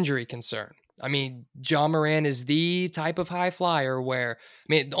 that injury concern. I mean, Ja Morant is the type of high flyer where, I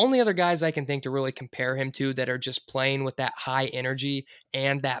mean, the only other guys I can think to really compare him to that are just playing with that high energy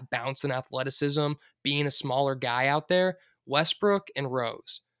and that bounce and athleticism, being a smaller guy out there, Westbrook and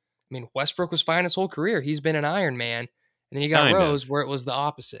Rose. I mean, Westbrook was fine his whole career. He's been an Iron Man. And then you got Rose where it was the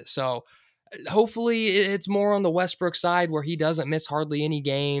opposite. So hopefully it's more on the Westbrook side where he doesn't miss hardly any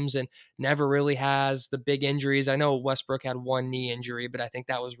games and never really has the big injuries. I know Westbrook had one knee injury, but I think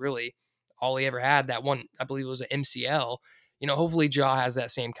that was really all he ever had. That one, I believe it was an MCL. You know, hopefully Ja has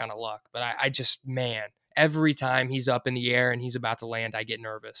that same kind of luck. But I just, man, every time he's up in the air and he's about to land, I get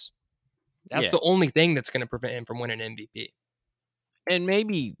nervous. That's the only thing that's going to prevent him from winning MVP. And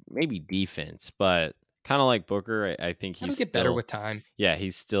maybe defense, but kind of like Booker, I think he'll get better with time. Yeah,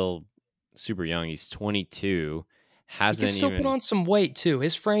 he's still super young. He's 22. He can still put on some weight too.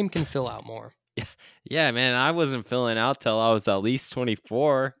 His frame can fill out more. Yeah, man. I wasn't filling out till I was at least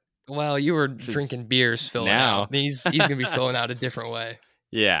 24. Well, you were drinking beers filling out. He's gonna be filling out a different way.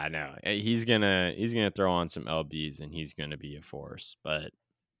 Yeah, no. He's gonna throw on some LBs and he's gonna be a force. But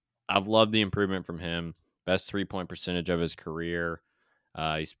I've loved the improvement from him. Best 3-point percentage of his career.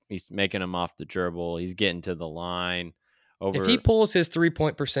 He's making them off the dribble. He's getting to the line. If he pulls his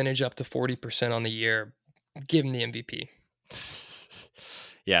 3-point percentage up to 40% on the year, give him the MVP.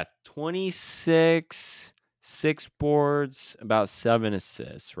 Yeah, 26, 6 boards, about 7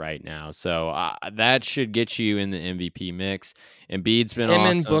 assists right now. So that should get you in the MVP mix. Embiid's been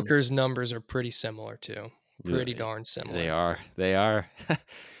awesome. And Booker's numbers are pretty similar too. Pretty darn similar. They are.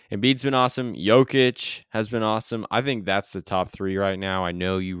 Embiid's been awesome. Jokic has been awesome. I think that's the top three right now. I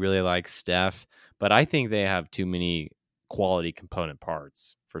know you really like Steph, but I think they have too many quality component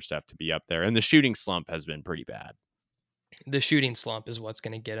parts for Steph to be up there. And the shooting slump has been pretty bad. The shooting slump is what's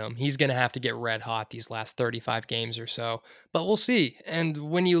going to get him. He's going to have to get red hot these last 35 games or so, but we'll see.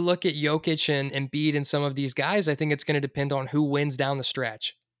 And when you look at Jokic and Embiid and some of these guys, I think it's going to depend on who wins down the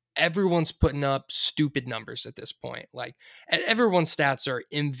stretch. Everyone's putting up stupid numbers at this point. Like everyone's stats are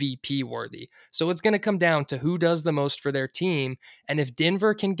MVP worthy. So it's going to come down to who does the most for their team. And if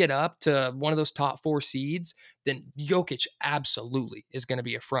Denver can get up to one of those top 4 seeds, then Jokic absolutely is going to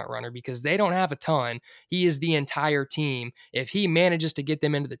be a front runner because they don't have a ton. He is the entire team. If he manages to get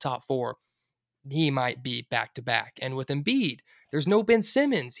them into the top 4, he might be back to back. And with Embiid, there's no Ben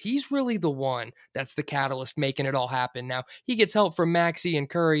Simmons. He's really the one that's the catalyst making it all happen. Now, he gets help from Maxey and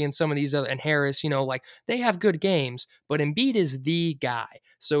Curry and some of these other, and Harris, like they have good games, but Embiid is the guy.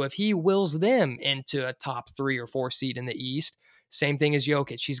 So if he wills them into a top 3 or 4 seed in the East, same thing as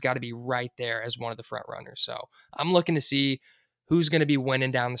Jokic, he's got to be right there as one of the front runners. So I'm looking to see who's going to be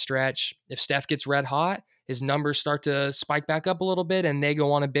winning down the stretch. If Steph gets red hot, his numbers start to spike back up a little bit and they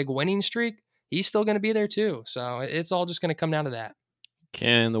go on a big winning streak, he's still going to be there too. So it's all just going to come down to that.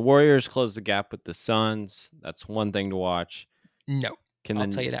 Can the Warriors close the gap with the Suns? That's one thing to watch. No. I'll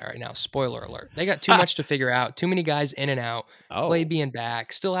tell you that right now. Spoiler alert. They got too much to figure out. Too many guys in and out. Clay being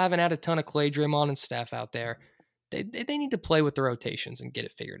back. Still haven't had a ton of Clay, Draymond, and Steph out there. They need to play with the rotations and get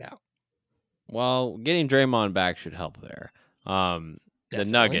it figured out. Well, getting Draymond back should help there. The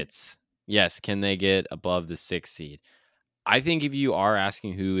Nuggets, yes, can they get above the 6th seed? I think if you are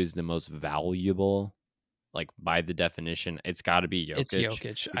asking who is the most valuable, like by the definition, it's got to be Jokic. It's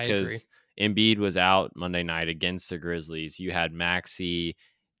Jokic. I agree. Embiid was out Monday night against the Grizzlies. You had Maxey,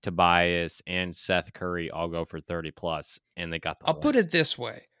 Tobias, and Seth Curry all go for 30 plus, and they got the I'll put it this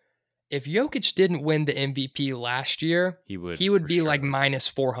way. If Jokic didn't win the MVP last year, he would be like minus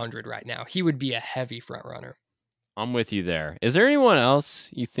 400 right now. He would be a heavy front runner. I'm with you there. Is there anyone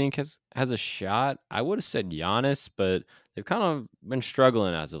else you think has a shot? I would have said Giannis, but they've kind of been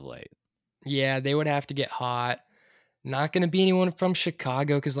struggling as of late. Yeah, they would have to get hot. Not going to be anyone from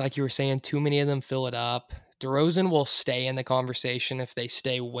Chicago because, like you were saying, too many of them fill it up. DeRozan will stay in the conversation if they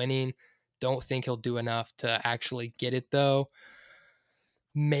stay winning. Don't think he'll do enough to actually get it, though.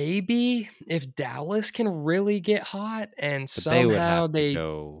 Maybe if Dallas can really get hot and somehow they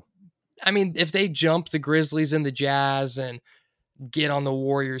go. I mean, if they jump the Grizzlies and the Jazz and get on the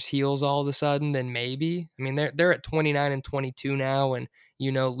Warriors' heels all of a sudden, then maybe. I mean, they're at 29 and 22 now, and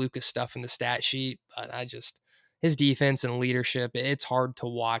Luka's stuff in the stat sheet, but his defense and leadership, it's hard to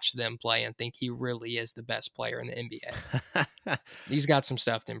watch them play and think he really is the best player in the NBA. He's got some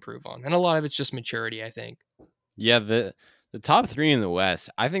stuff to improve on, and a lot of it's just maturity, I think. Yeah, the top 3 in the West,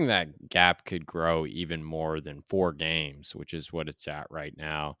 I think that gap could grow even more than 4 games, which is what it's at right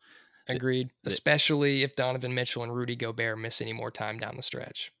now. Agreed. Especially if Donovan Mitchell and Rudy Gobert miss any more time down the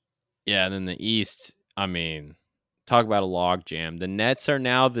stretch. Yeah, and then the East, I mean, talk about a log jam. The Nets are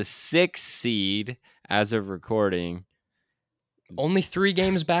now the 6th seed as of recording. Only 3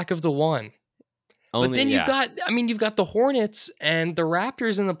 games back of the 1. But then you've got the Hornets and the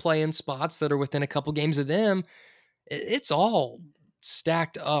Raptors in the play-in spots that are within a couple games of them. It's all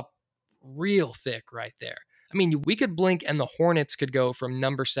stacked up real thick right there. I mean, we could blink and the Hornets could go from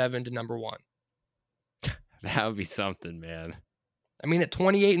number 7 to number 1. That would be something, man. I mean, at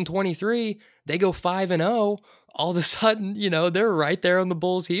 28 and 23, they go 5-0. All of a sudden, they're right there on the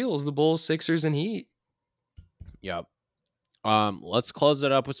Bulls' heels, the Bulls, Sixers, and Heat. Yep. Let's close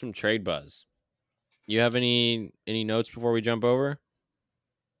it up with some trade buzz. You have any notes before we jump over?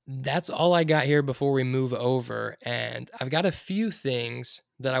 That's all I got here before we move over. And I've got a few things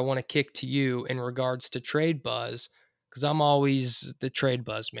that I want to kick to you in regards to trade buzz, because I'm always the trade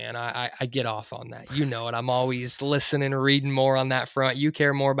buzz man. I get off on that. You know it. I'm always listening and reading more on that front. You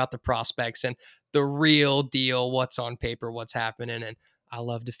care more about the prospects and the real deal, what's on paper, what's happening. And I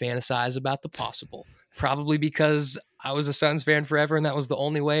love to fantasize about the possible. Probably because I was a Suns fan forever, and that was the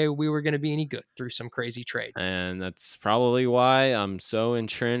only way we were going to be any good through some crazy trade. And that's probably why I'm so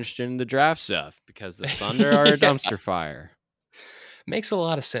entrenched in the draft stuff, because the Thunder are a dumpster fire. Makes a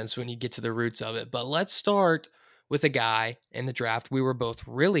lot of sense when you get to the roots of it. But let's start with a guy in the draft we were both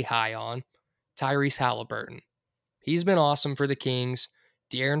really high on, Tyrese Halliburton. He's been awesome for the Kings.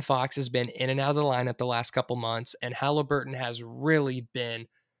 De'Aaron Fox has been in and out of the lineup the last couple months, and Halliburton has really been,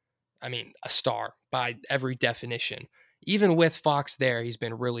 a star by every definition. Even with Fox there, he's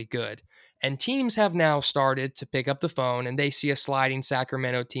been really good. And teams have now started to pick up the phone, and they see a sliding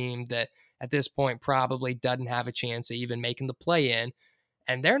Sacramento team that at this point probably doesn't have a chance of even making the play-in.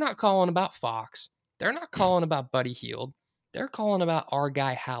 And they're not calling about Fox. They're not calling about Buddy Hield. They're calling about our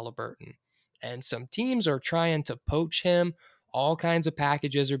guy Halliburton. And some teams are trying to poach him. All kinds of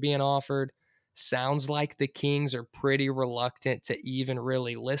packages are being offered. Sounds like the Kings are pretty reluctant to even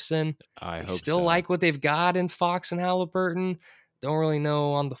really listen. I They hope still so. like what they've got in Fox and Halliburton. Don't really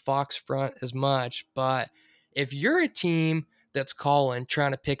know on the Fox front as much. But if you're a team that's calling,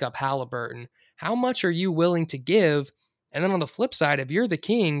 trying to pick up Halliburton, how much are you willing to give? And then on the flip side, if you're the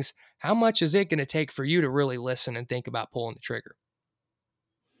Kings, how much is it going to take for you to really listen and think about pulling the trigger?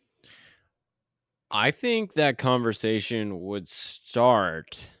 I think that conversation would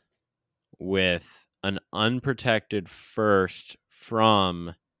start with an unprotected first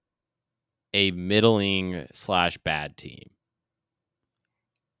from a middling / bad team.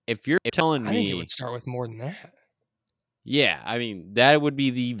 If you're telling I think it would me, start with more than that. yeah, I mean, that would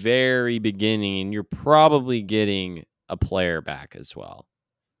be the very beginning, and you're probably getting a player back as well.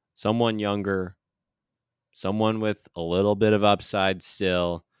 Someone younger, someone with a little bit of upside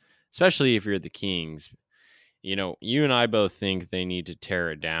still, especially if you're the Kings. You know, you and I both think they need to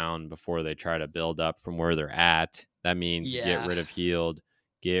tear it down before they try to build up from where they're at. That means get Yeah. rid of Hield,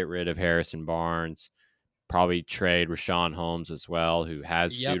 get rid of Harrison Barnes, probably trade Rashawn Holmes as well, who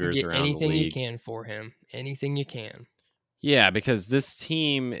has Yep. And suitors get around the anything you league. can for him. Anything you can. Yeah, because this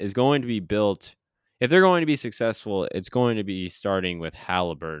team is going to be built. If they're going to be successful, it's going to be starting with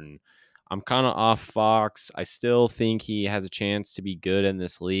Halliburton. I'm kind of off Fox. I still think he has a chance to be good in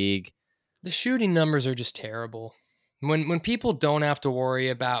this league. The shooting numbers are just terrible. When people don't have to worry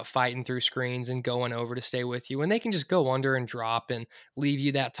about fighting through screens and going over to stay with you, when they can just go under and drop and leave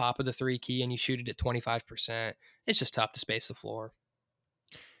you that top of the three key and you shoot it at 25%, it's just tough to space the floor.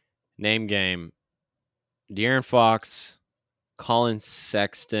 Name game: De'Aaron Fox, Colin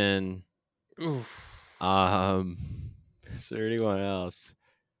Sexton. Oof. Is there anyone else?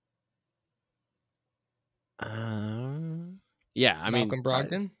 Yeah, I mean, Malcolm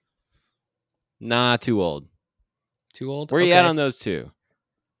Brogdon? nah, too old. Too old? Where you at Okay. on those two?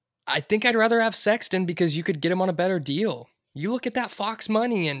 I think I'd rather have Sexton because you could get him on a better deal. You look at that Fox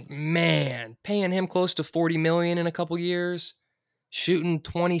money and man, paying him close to 40 million in a couple years, shooting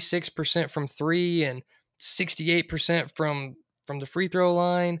 26% from 3 and 68% from the free throw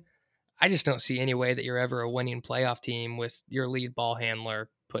line. I just don't see any way that you're ever a winning playoff team with your lead ball handler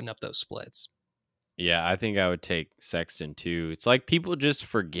putting up those splits. Yeah, I think I would take Sexton too. It's like people just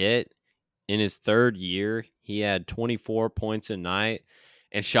forget in his third year, he had 24 points a night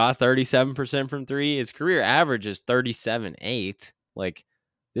and shot 37% from three. His career average is 37.8. Like,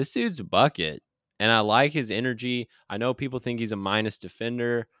 this dude's a bucket. And I like his energy. I know people think he's a minus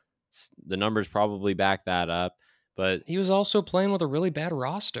defender. The numbers probably back that up. But He was also playing with a really bad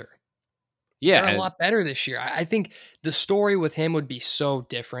roster. They're a yeah, lot better this year. I think the story with him would be so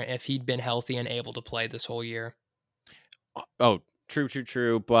different if he'd been healthy and able to play this whole year. oh,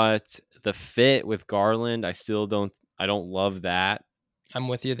 true. But the fit with Garland, I don't love that. I'm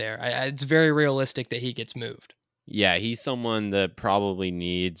with you there. It's very realistic that he gets moved. Yeah, he's someone that probably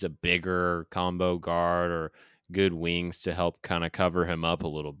needs a bigger combo guard or good wings to help kind of cover him up a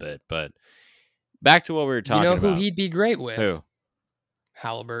little bit. But back to what we were You talking know who about. he'd be great with? Who?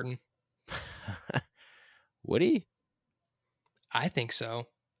 Halliburton. Woody? I think so.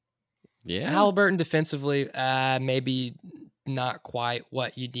 Yeah. Halliburton defensively, maybe not quite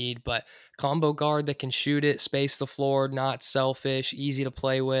what you need, but combo guard that can shoot it, space the floor, not selfish, easy to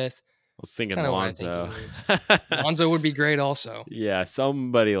play with. I was thinking Kind of what I think he Lonzo. needs. Lonzo would be great also. Yeah,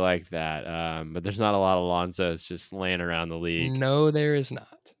 somebody like that. But there's not a lot of Lonzos just laying around the league. No, there is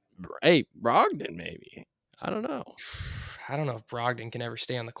not. Hey, Brogdon, maybe. I don't know. I don't know if Brogdon can ever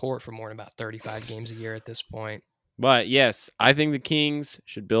stay on the court for more than about 35 games a year at this point. But yes, I think the Kings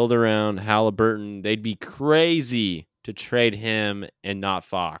should build around Halliburton. They'd be crazy to trade him and not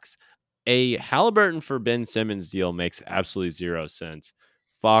Fox. A Halliburton for Ben Simmons deal makes absolutely zero sense.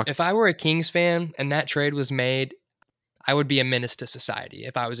 Fox. If I were a Kings fan and that trade was made, I would be a menace to society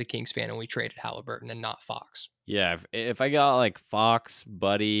if I was a Kings fan and we traded Halliburton and not Fox. Yeah, if I got like Fox,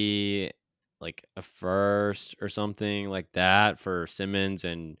 Buddy, like a first or something like that for Simmons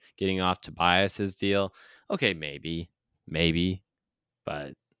and getting off Tobias's deal, okay, maybe.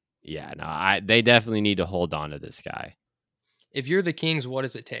 But yeah, no, they definitely need to hold on to this guy. If you're the Kings, what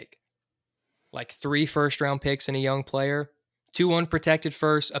does it take? Like 3 first-round picks and a young player, 2 unprotected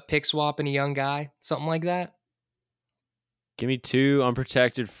firsts, a pick swap and a young guy, something like that? Give me 2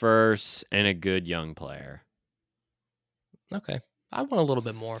 unprotected firsts and a good young player. Okay. I want a little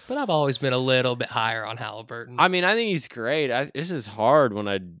bit more, but I've always been a little bit higher on Halliburton. I mean, I think he's great. This is hard when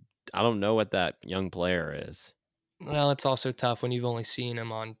I don't know what that young player is. Well, it's also tough when you've only seen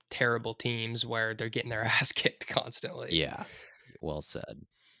him on terrible teams where they're getting their ass kicked constantly. Yeah, well said.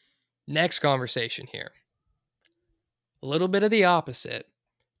 Next conversation here. A little bit of the opposite.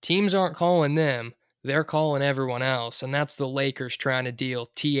 Teams aren't calling them, they're calling everyone else. And that's the Lakers trying to deal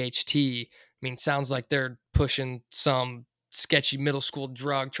THT. I mean, sounds like they're pushing some sketchy middle school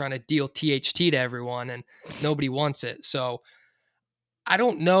drug trying to deal THT to everyone, and nobody wants it. So I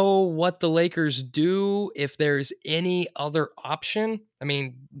don't know what the Lakers do if there's any other option. I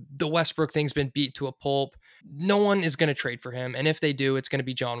mean, the Westbrook thing's been beat to a pulp. No one is going to trade for him. And if they do, it's going to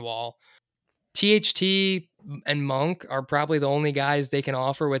be John Wall. THT and Monk are probably the only guys they can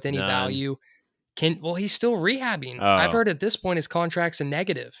offer with any None. value. Well, he's still rehabbing. Oh. I've heard at this point his contract's a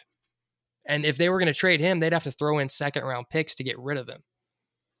negative. And if they were going to trade him, they'd have to throw in second round picks to get rid of him.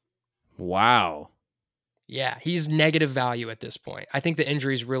 Wow. Yeah, he's negative value at this point. I think the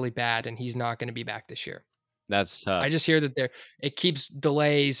injury is really bad and he's not going to be back this year. That's tough. I just hear that it keeps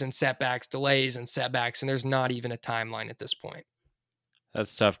delays and setbacks, and there's not even a timeline at this point.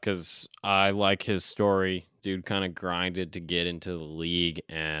 That's tough because I like his story. Dude kind of grinded to get into the league,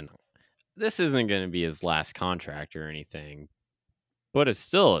 and this isn't going to be his last contract or anything, but it's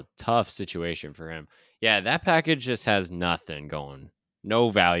still a tough situation for him. Yeah, that package just has nothing going. No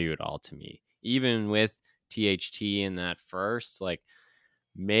value at all to me. Even with THT in that first, like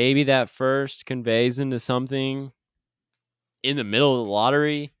maybe that first conveys into something in the middle of the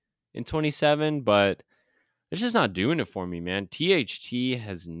lottery in 27, but it's just not doing it for me, man. THT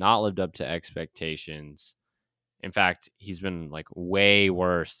has not lived up to expectations. In fact, he's been like way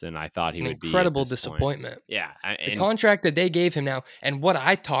worse than I thought he would be. Incredible disappointment. Yeah. The contract that they gave him now, and what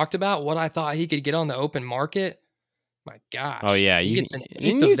I talked about, what I thought he could get on the open market, my gosh. Oh, yeah. He gets an eighth of that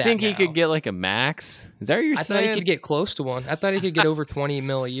now. Didn't you think he could get like a max? Is that what you're saying? I thought he could get close to one. I thought he could get over 20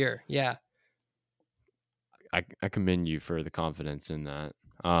 mil a year. Yeah. I commend you for the confidence in that.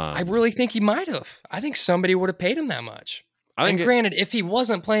 I really think he might have. I think somebody would have paid him that much. Granted, if he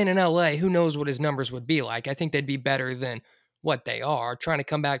wasn't playing in LA, who knows what his numbers would be like. I think they'd be better than what they are. Trying to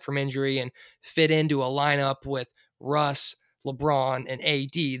come back from injury and fit into a lineup with Russ, LeBron, and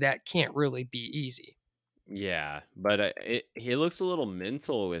AD, that can't really be easy. Yeah, but he looks a little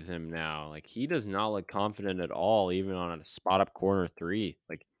mental with him now. Like, he does not look confident at all, even on a spot-up corner three.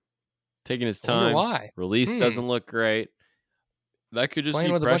 Like, taking his time. Why? Release doesn't look great. That could just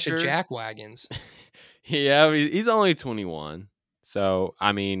playing be with pressure. A bunch of jack wagons. Yeah, he's only 21. So,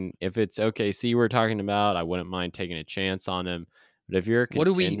 I mean, if it's OKC we're talking about, I wouldn't mind taking a chance on him. But if you're a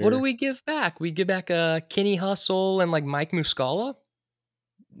contender, what do we give back? We give back Kenny Hustle and like Mike Muscala.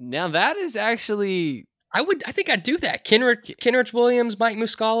 Now that is actually, I think I'd do that. Kenrich Williams, Mike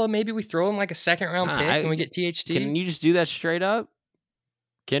Muscala. Maybe we throw him like a second round pick and we get THT. Can you just do that straight up?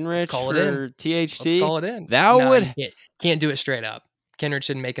 Kenrich for THT. Let's call it in. Can't do it straight up. Kenrich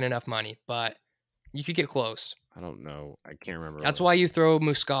isn't making enough money, but you could get close. I don't know. I can't remember. That's why you throw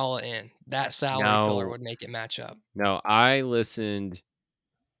Muscala in. That salary filler would make it match up. No, I listened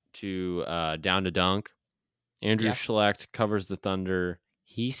to Down to Dunk. Andrew Schlecht covers the Thunder.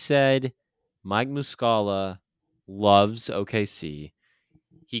 He said Mike Muscala loves OKC.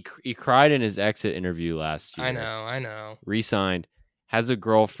 He cried in his exit interview last year. I know. Re-signed. Has a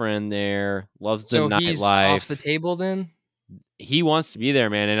girlfriend there. Loves the nightlife. So he's off the table then? He wants to be there,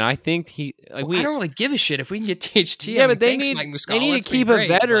 man, and I think I don't really give a shit if we can get THT. Yeah, but they need to keep a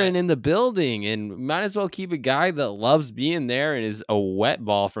veteran in the building, and might as well keep a guy that loves being there and is a wet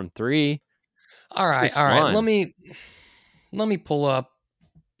ball from three. All right. Let me pull up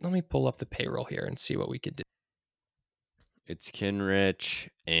the payroll here and see what we could do. It's Kenrich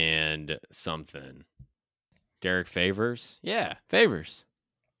and something. Derek Favors? Yeah, Favors.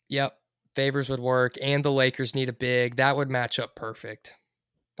 Yep. Favors would work, and the Lakers need a big. That would match up perfect.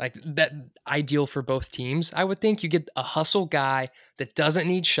 Like, that ideal for both teams. I would think you get a hustle guy that doesn't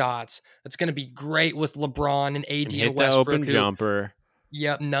need shots. That's going to be great with LeBron and AD and Westbrook. The open jumper.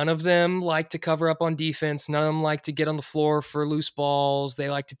 Yep. None of them like to cover up on defense. None of them like to get on the floor for loose balls. They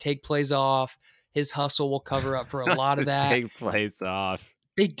like to take plays off. His hustle will cover up for a lot of that. Take plays off.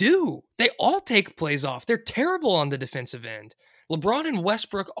 They do. They all take plays off. They're terrible on the defensive end. LeBron and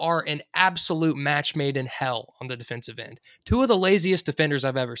Westbrook are an absolute match made in hell on the defensive end. Two of the laziest defenders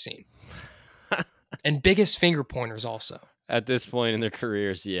I've ever seen. And biggest finger pointers also. At this point in their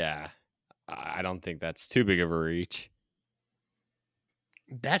careers, yeah. I don't think that's too big of a reach.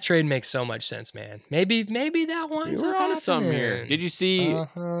 That trade makes so much sense, man. Maybe that winds up happening. Something here. Did you see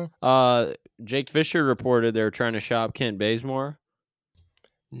Jake Fisher reported they were trying to shop Kent Bazemore?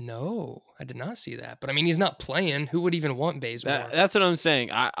 No, I did not see that. But I mean, he's not playing. Who would even want Bazemore? That's what I'm saying.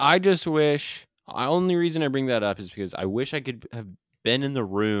 I just wish, only reason I bring that up is because I wish I could have been in the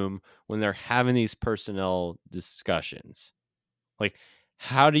room when they're having these personnel discussions. Like,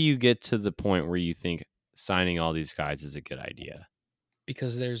 how do you get to the point where you think signing all these guys is a good idea?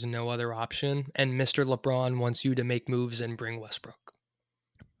 Because there's no other option, and Mr. LeBron wants you to make moves and bring Westbrook.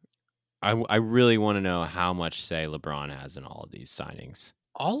 I really want to know how much say LeBron has in all of these signings.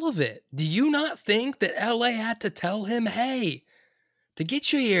 All of it. Do you not think that LA had to tell him, hey, to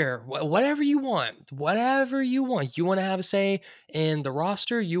get you here, whatever you want, you want to have a say in the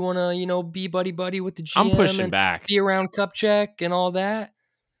roster, you want to, be buddy with the GM I'm pushing and back. be around Kupchak and all that?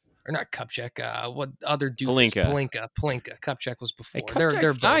 Or not Kupchak, what other doofus? Pelinka. Kupchak was before. Hey, They're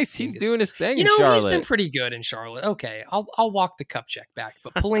Kupchak's both nice. He's dingus. doing his thing You in know, Charlotte. he's been pretty good in Charlotte. Okay, I'll walk the Kupchak back,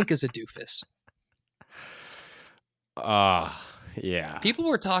 but Pelinka's a doofus. Yeah. People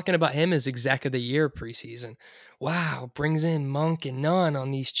were talking about him as exec of the year preseason. Wow, brings in Monk and Nunn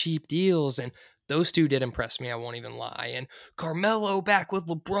on these cheap deals, and those two did impress me, I won't even lie. And Carmelo back with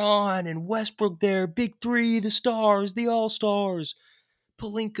LeBron and Westbrook there, big three, the stars, the all-stars.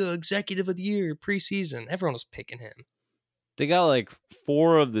 Pelinka, executive of the year preseason. Everyone was picking him. They got like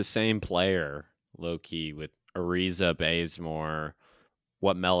 4 of the same player, low-key, with Ariza, Bazemore.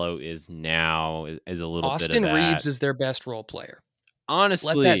 What Melo is now is a little bit of that. Austin Reeves is their best role player.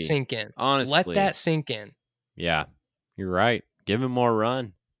 Honestly. Let that sink in. Honestly. Let that sink in. Yeah, you're right. Give him more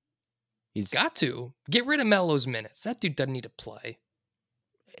run. He's got to. Get rid of Melo's minutes. That dude doesn't need to play.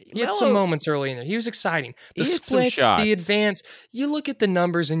 He had Melo, some moments early in there. He was exciting. The he hit some splits, shots. the advance. You look at the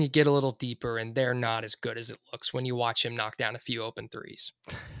numbers and you get a little deeper, and they're not as good as it looks when you watch him knock down a few open threes.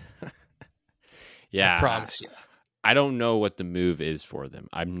 Yeah. I promise you. I don't know what the move is for them.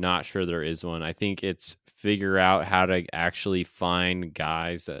 I'm not sure there is one. I think it's figure out how to actually find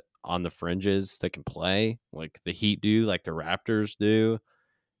guys that on the fringes that can play, like the Heat do, like the Raptors do.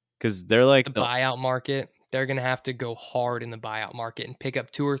 Because they're like the buyout market. They're going to have to go hard in the buyout market and pick up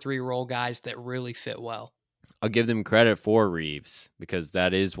 2 or 3 role guys that really fit well. I'll give them credit for Reeves because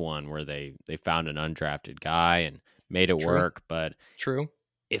that is one where they found an undrafted guy and made it work. But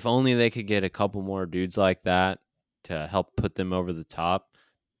if only they could get a couple more dudes like that to help put them over the top.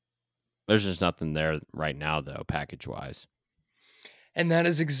 There's just nothing there right now, though, package-wise. And that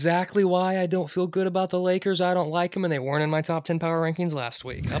is exactly why I don't feel good about the Lakers. I don't like them, and they weren't in my top 10 power rankings last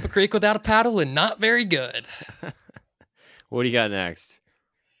week. Up a creek without a paddle and not very good. What do you got next?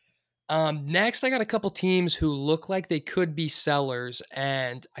 Next, I got a couple teams who look like they could be sellers,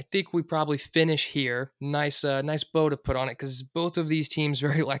 and I think we probably finish here. Nice bow to put on it, because both of these teams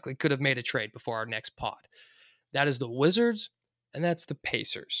very likely could have made a trade before our next pod. That is the Wizards, and that's the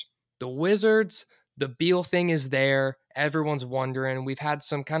Pacers. The Wizards, the Beal thing is there. Everyone's wondering. We've had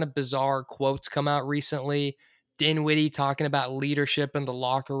some kind of bizarre quotes come out recently. Dinwiddie talking about leadership in the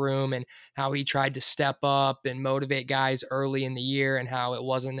locker room and how he tried to step up and motivate guys early in the year and how it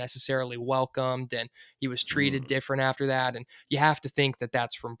wasn't necessarily welcomed and he was treated different after that. And you have to think that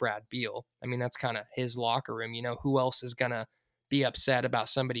that's from Brad Beal. I mean, that's kind of his locker room. You know, who else is going to be upset about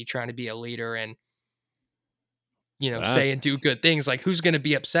somebody trying to be a leader and, say and do good things? Like, who's going to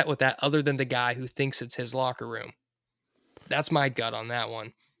be upset with that other than the guy who thinks it's his locker room? That's my gut on that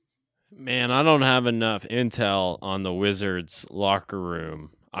one. Man, I don't have enough intel on the Wizards locker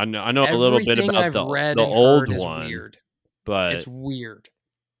room. I know a little bit about the old one, weird. But it's weird.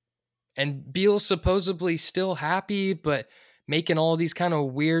 And Beal's supposedly still happy, but making all these kind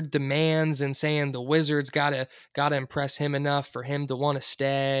of weird demands and saying the Wizards gotta impress him enough for him to want to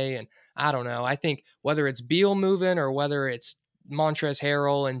stay. And I don't know. I think whether it's Beal moving or whether it's Montrezl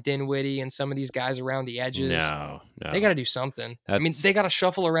Harrell and Dinwiddie and some of these guys around the edges, no. They got to do something. I mean, they got to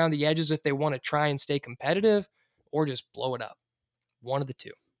shuffle around the edges if they want to try and stay competitive or just blow it up. One of the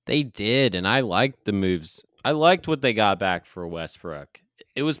two. They did, and I liked the moves. I liked what they got back for Westbrook.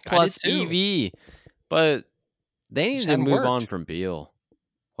 It was plus EV, but they need to move on from Beal,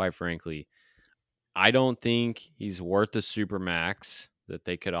 quite frankly. I don't think he's worth the supermax that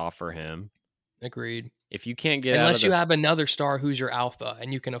they could offer him. Agreed. If you can't get unless you have another star who's your alpha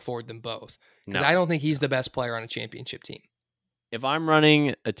and you can afford them both. Because I don't think he's the best player on a championship team. If I'm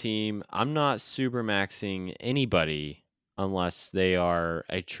running a team, I'm not supermaxing anybody unless they are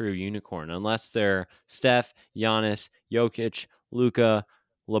a true unicorn. Unless they're Steph, Giannis, Jokic, Luka,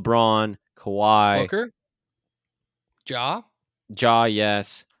 LeBron, Kawhi. Booker? Ja,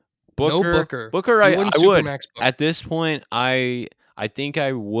 yes. Booker. No Booker. Booker, I would. At this point, I think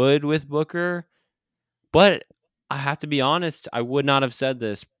I would with Booker. But I have to be honest, I would not have said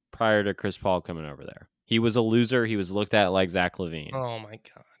this prior to Chris Paul coming over there. He was a loser. He was looked at like Zach LaVine. Oh, my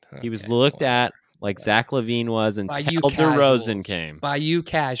God. Okay, he was looked at like Zach LaVine was until DeRozan came. By you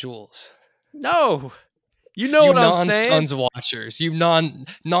casuals. No. You know You what I'm saying? non-Suns watchers, you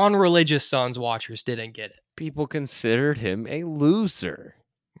non-religious Suns watchers didn't get it. People considered him a loser.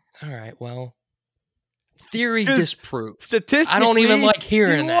 All right, well, theory Because disproved. I don't even statistically, like he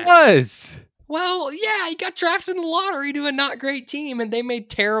hearing that. was. Well, yeah, he got drafted in the lottery to a not great team, and they made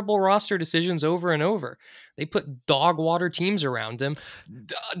terrible roster decisions over and over. They put dog water teams around him.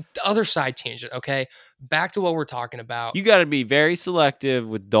 Other side tangent, okay? Back to what we're talking about. You got to be very selective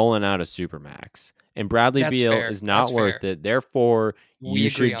with doling out a supermax. And Bradley That's Beal fair. is That's not worth fair. it. Therefore, We you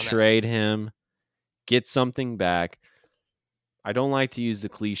agree should on that. trade him, get something back. I don't like to use the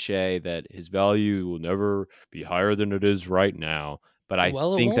cliche that his value will never be higher than it is right now, but I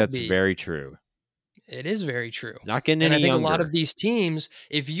Well, it think won't that's be. very true. It is very true. He's not getting And I any think a lot of younger. these teams,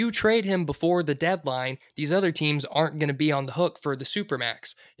 if you trade him before the deadline, these other teams aren't going to be on the hook for the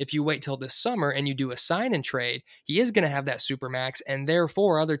supermax. If you wait till this summer and you do a sign and trade, he is going to have that supermax, and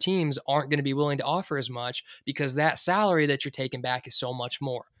therefore other teams aren't going to be willing to offer as much because that salary that you're taking back is so much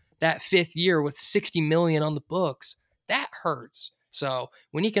more. That 5th year with 60 million on the books, that hurts. So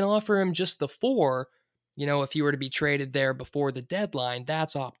when you can offer him just the 4, if he were to be traded there before the deadline,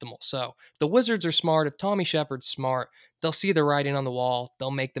 that's optimal. So if the Wizards are smart, if Tommy Shepard's smart, they'll see the writing on the wall. They'll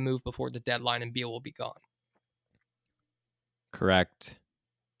make the move before the deadline, and Beal will be gone. Correct.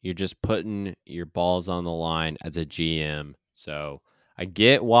 You're just putting your balls on the line as a GM. So I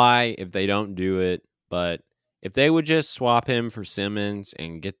get why if they don't do it, but if they would just swap him for Simmons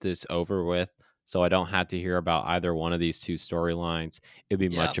and get this over with, so I don't have to hear about either one of these two storylines, it'd be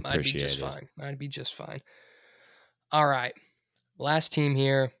much I'd be just appreciated. fine. I'd be just fine. All right. Last team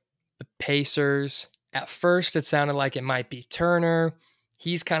here, the Pacers. At first, it sounded like it might be Turner.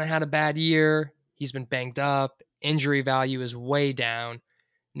 He's kind of had a bad year. He's been banged up. Injury value is way down.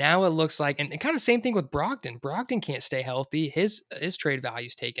 Now it looks like, and kind of same thing with Brogdon. Brogdon can't stay healthy. His trade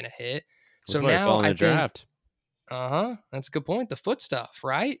value's taking a hit. That's So why he now fell in I the think, draft. that's a good point. The foot stuff,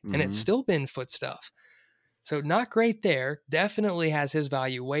 right? And it's Mm-hmm. still been foot stuff. So not great there. Definitely has his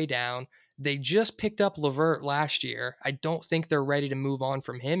value way down. They just picked up LeVert last year. I don't think they're ready to move on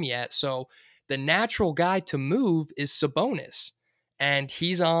from him yet. So the natural guy to move is Sabonis. And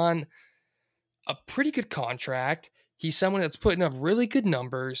he's on a pretty good contract. He's someone that's putting up really good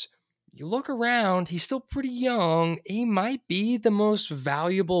numbers. You look around, he's still pretty young. He might be the most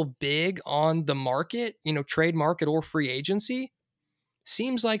valuable big on the market, trade market or free agency.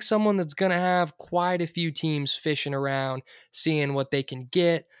 Seems like someone that's going to have quite a few teams fishing around, seeing what they can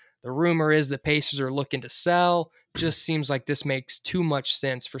get. The rumor is the Pacers are looking to sell. Just seems like this makes too much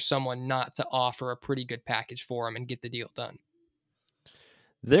sense for someone not to offer a pretty good package for him and get the deal done.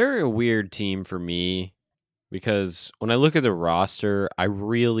 They're a weird team for me because when I look at the roster, I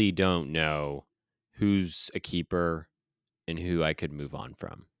really don't know who's a keeper and who I could move on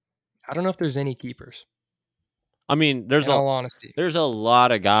from. I don't know if there's any keepers. I mean, In all honesty, there's a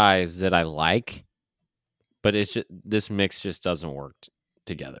lot of guys that I like, but it's just this mix just doesn't work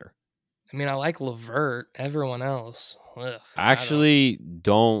together. I mean, I like LeVert. Everyone else, I actually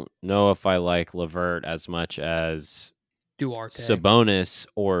don't know if I like LeVert as much as Duarte. Sabonis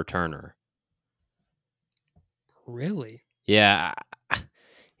or Turner. Really? Yeah,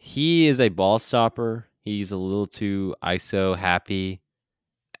 he is a ball stopper. He's a little too ISO happy.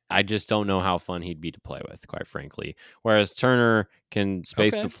 I just don't know how fun he'd be to play with, quite frankly. Whereas Turner can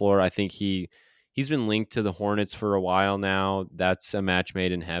space the floor. I think he's been linked to the Hornets for a while now. That's a match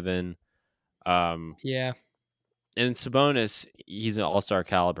made in heaven. Yeah. And Sabonis, he's an all-star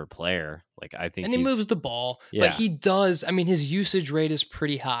caliber player. Like I think, and he moves the ball, Yeah. but he does. I mean, his usage rate is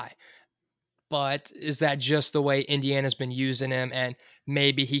pretty high. But is that just the way Indiana's been using him? And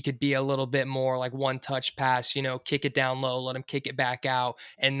maybe he could be a little bit more like one touch pass, kick it down low, let him kick it back out,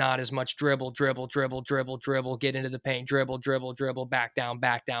 and not as much dribble, get into the paint, dribble, back down,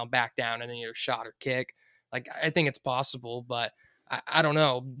 and then either shot or kick. Like, I think it's possible, but I don't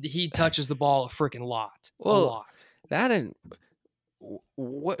know. He touches the ball a freaking lot. A lot. That and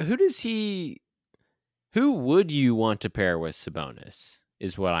what? Who would you want to pair with Sabonis?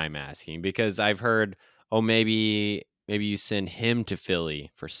 Is what I'm asking, because I've heard, maybe you send him to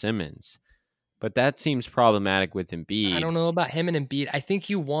Philly for Simmons, but that seems problematic with Embiid. I don't know about him and Embiid. I think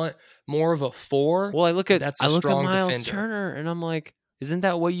you want more of a 4. Well, I look at strong Miles defender. Turner, and I'm like, isn't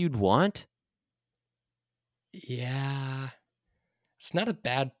that what you'd want? Yeah, it's not a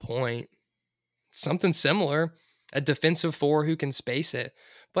bad point. Something similar, a defensive 4 who can space it.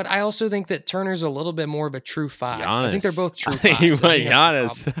 But I also think that Turner's a little bit more of a true 5. Giannis. I think they're both true 5s.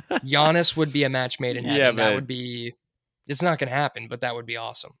 Giannis. Giannis would be a match made in heaven. Yeah, that would be. It's not going to happen, but that would be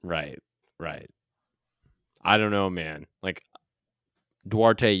awesome. Right. I don't know, man. Like,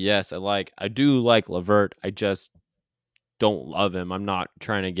 Duarte, yes, I do like Levert. I just don't love him. I'm not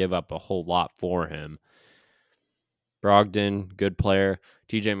trying to give up a whole lot for him. Brogdon, good player.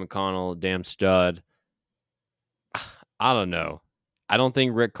 TJ McConnell, damn stud. I don't know. I don't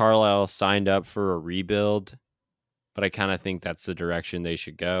think Rick Carlisle signed up for a rebuild, but I kind of think that's the direction they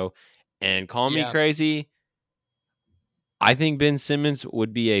should go. And call me Yeah. crazy, I think Ben Simmons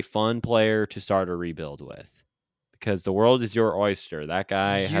would be a fun player to start a rebuild with because the world is your oyster. That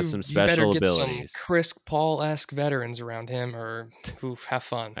guy has some You better special get some abilities. Chris Paul-esque veterans around him, or oof, have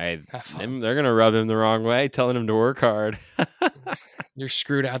fun. Have fun. They're going to rub him the wrong way, telling him to work hard. You're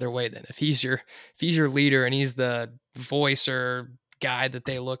screwed either way then. If he's your leader and he's the voice or guy that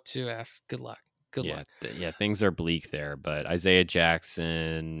they look to, good luck. Good luck. Yeah, things are bleak there, but Isaiah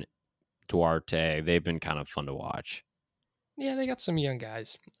Jackson, Duarte, they've been kind of fun to watch. Yeah, they got some young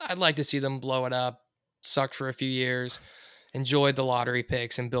guys. I'd like to see them blow it up, suck for a few years, enjoy the lottery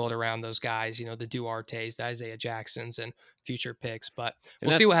picks and build around those guys, the Duartes, the Isaiah Jacksons, and future picks. But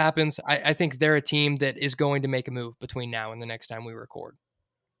we'll see what happens. I think they're a team that is going to make a move between now and the next time we record.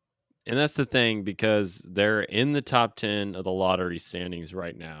 And that's the thing, because they're in the top 10 of the lottery standings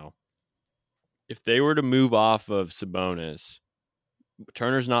right now. If they were to move off of Sabonis,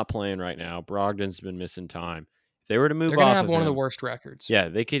 Turner's not playing right now. Brogdon's been missing time. If they were to move they're going off to have of one him, of the worst records. Yeah,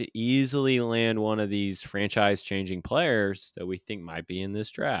 they could easily land one of these franchise-changing players that we think might be in this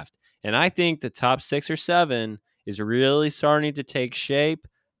draft. And I think the top 6 or 7 is really starting to take shape,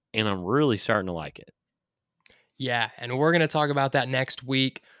 and I'm really starting to like it. Yeah, and we're going to talk about that next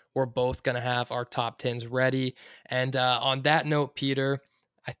week. We're both going to have our top 10s ready. And on that note, Peter,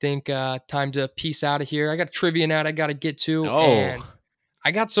 I think time to peace out of here. I got a trivia now I got to get to. And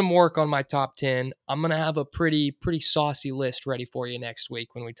I got some work on my top 10. I'm going to have a pretty saucy list ready for you next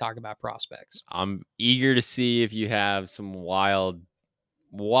week when we talk about prospects. I'm eager to see if you have some wild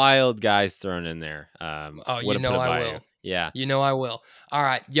guys thrown in there. I will. Yeah. I will. All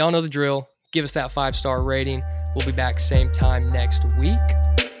right. Y'all know the drill. Give us that 5-star rating. We'll be back same time next week.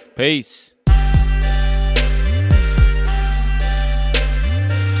 Peace.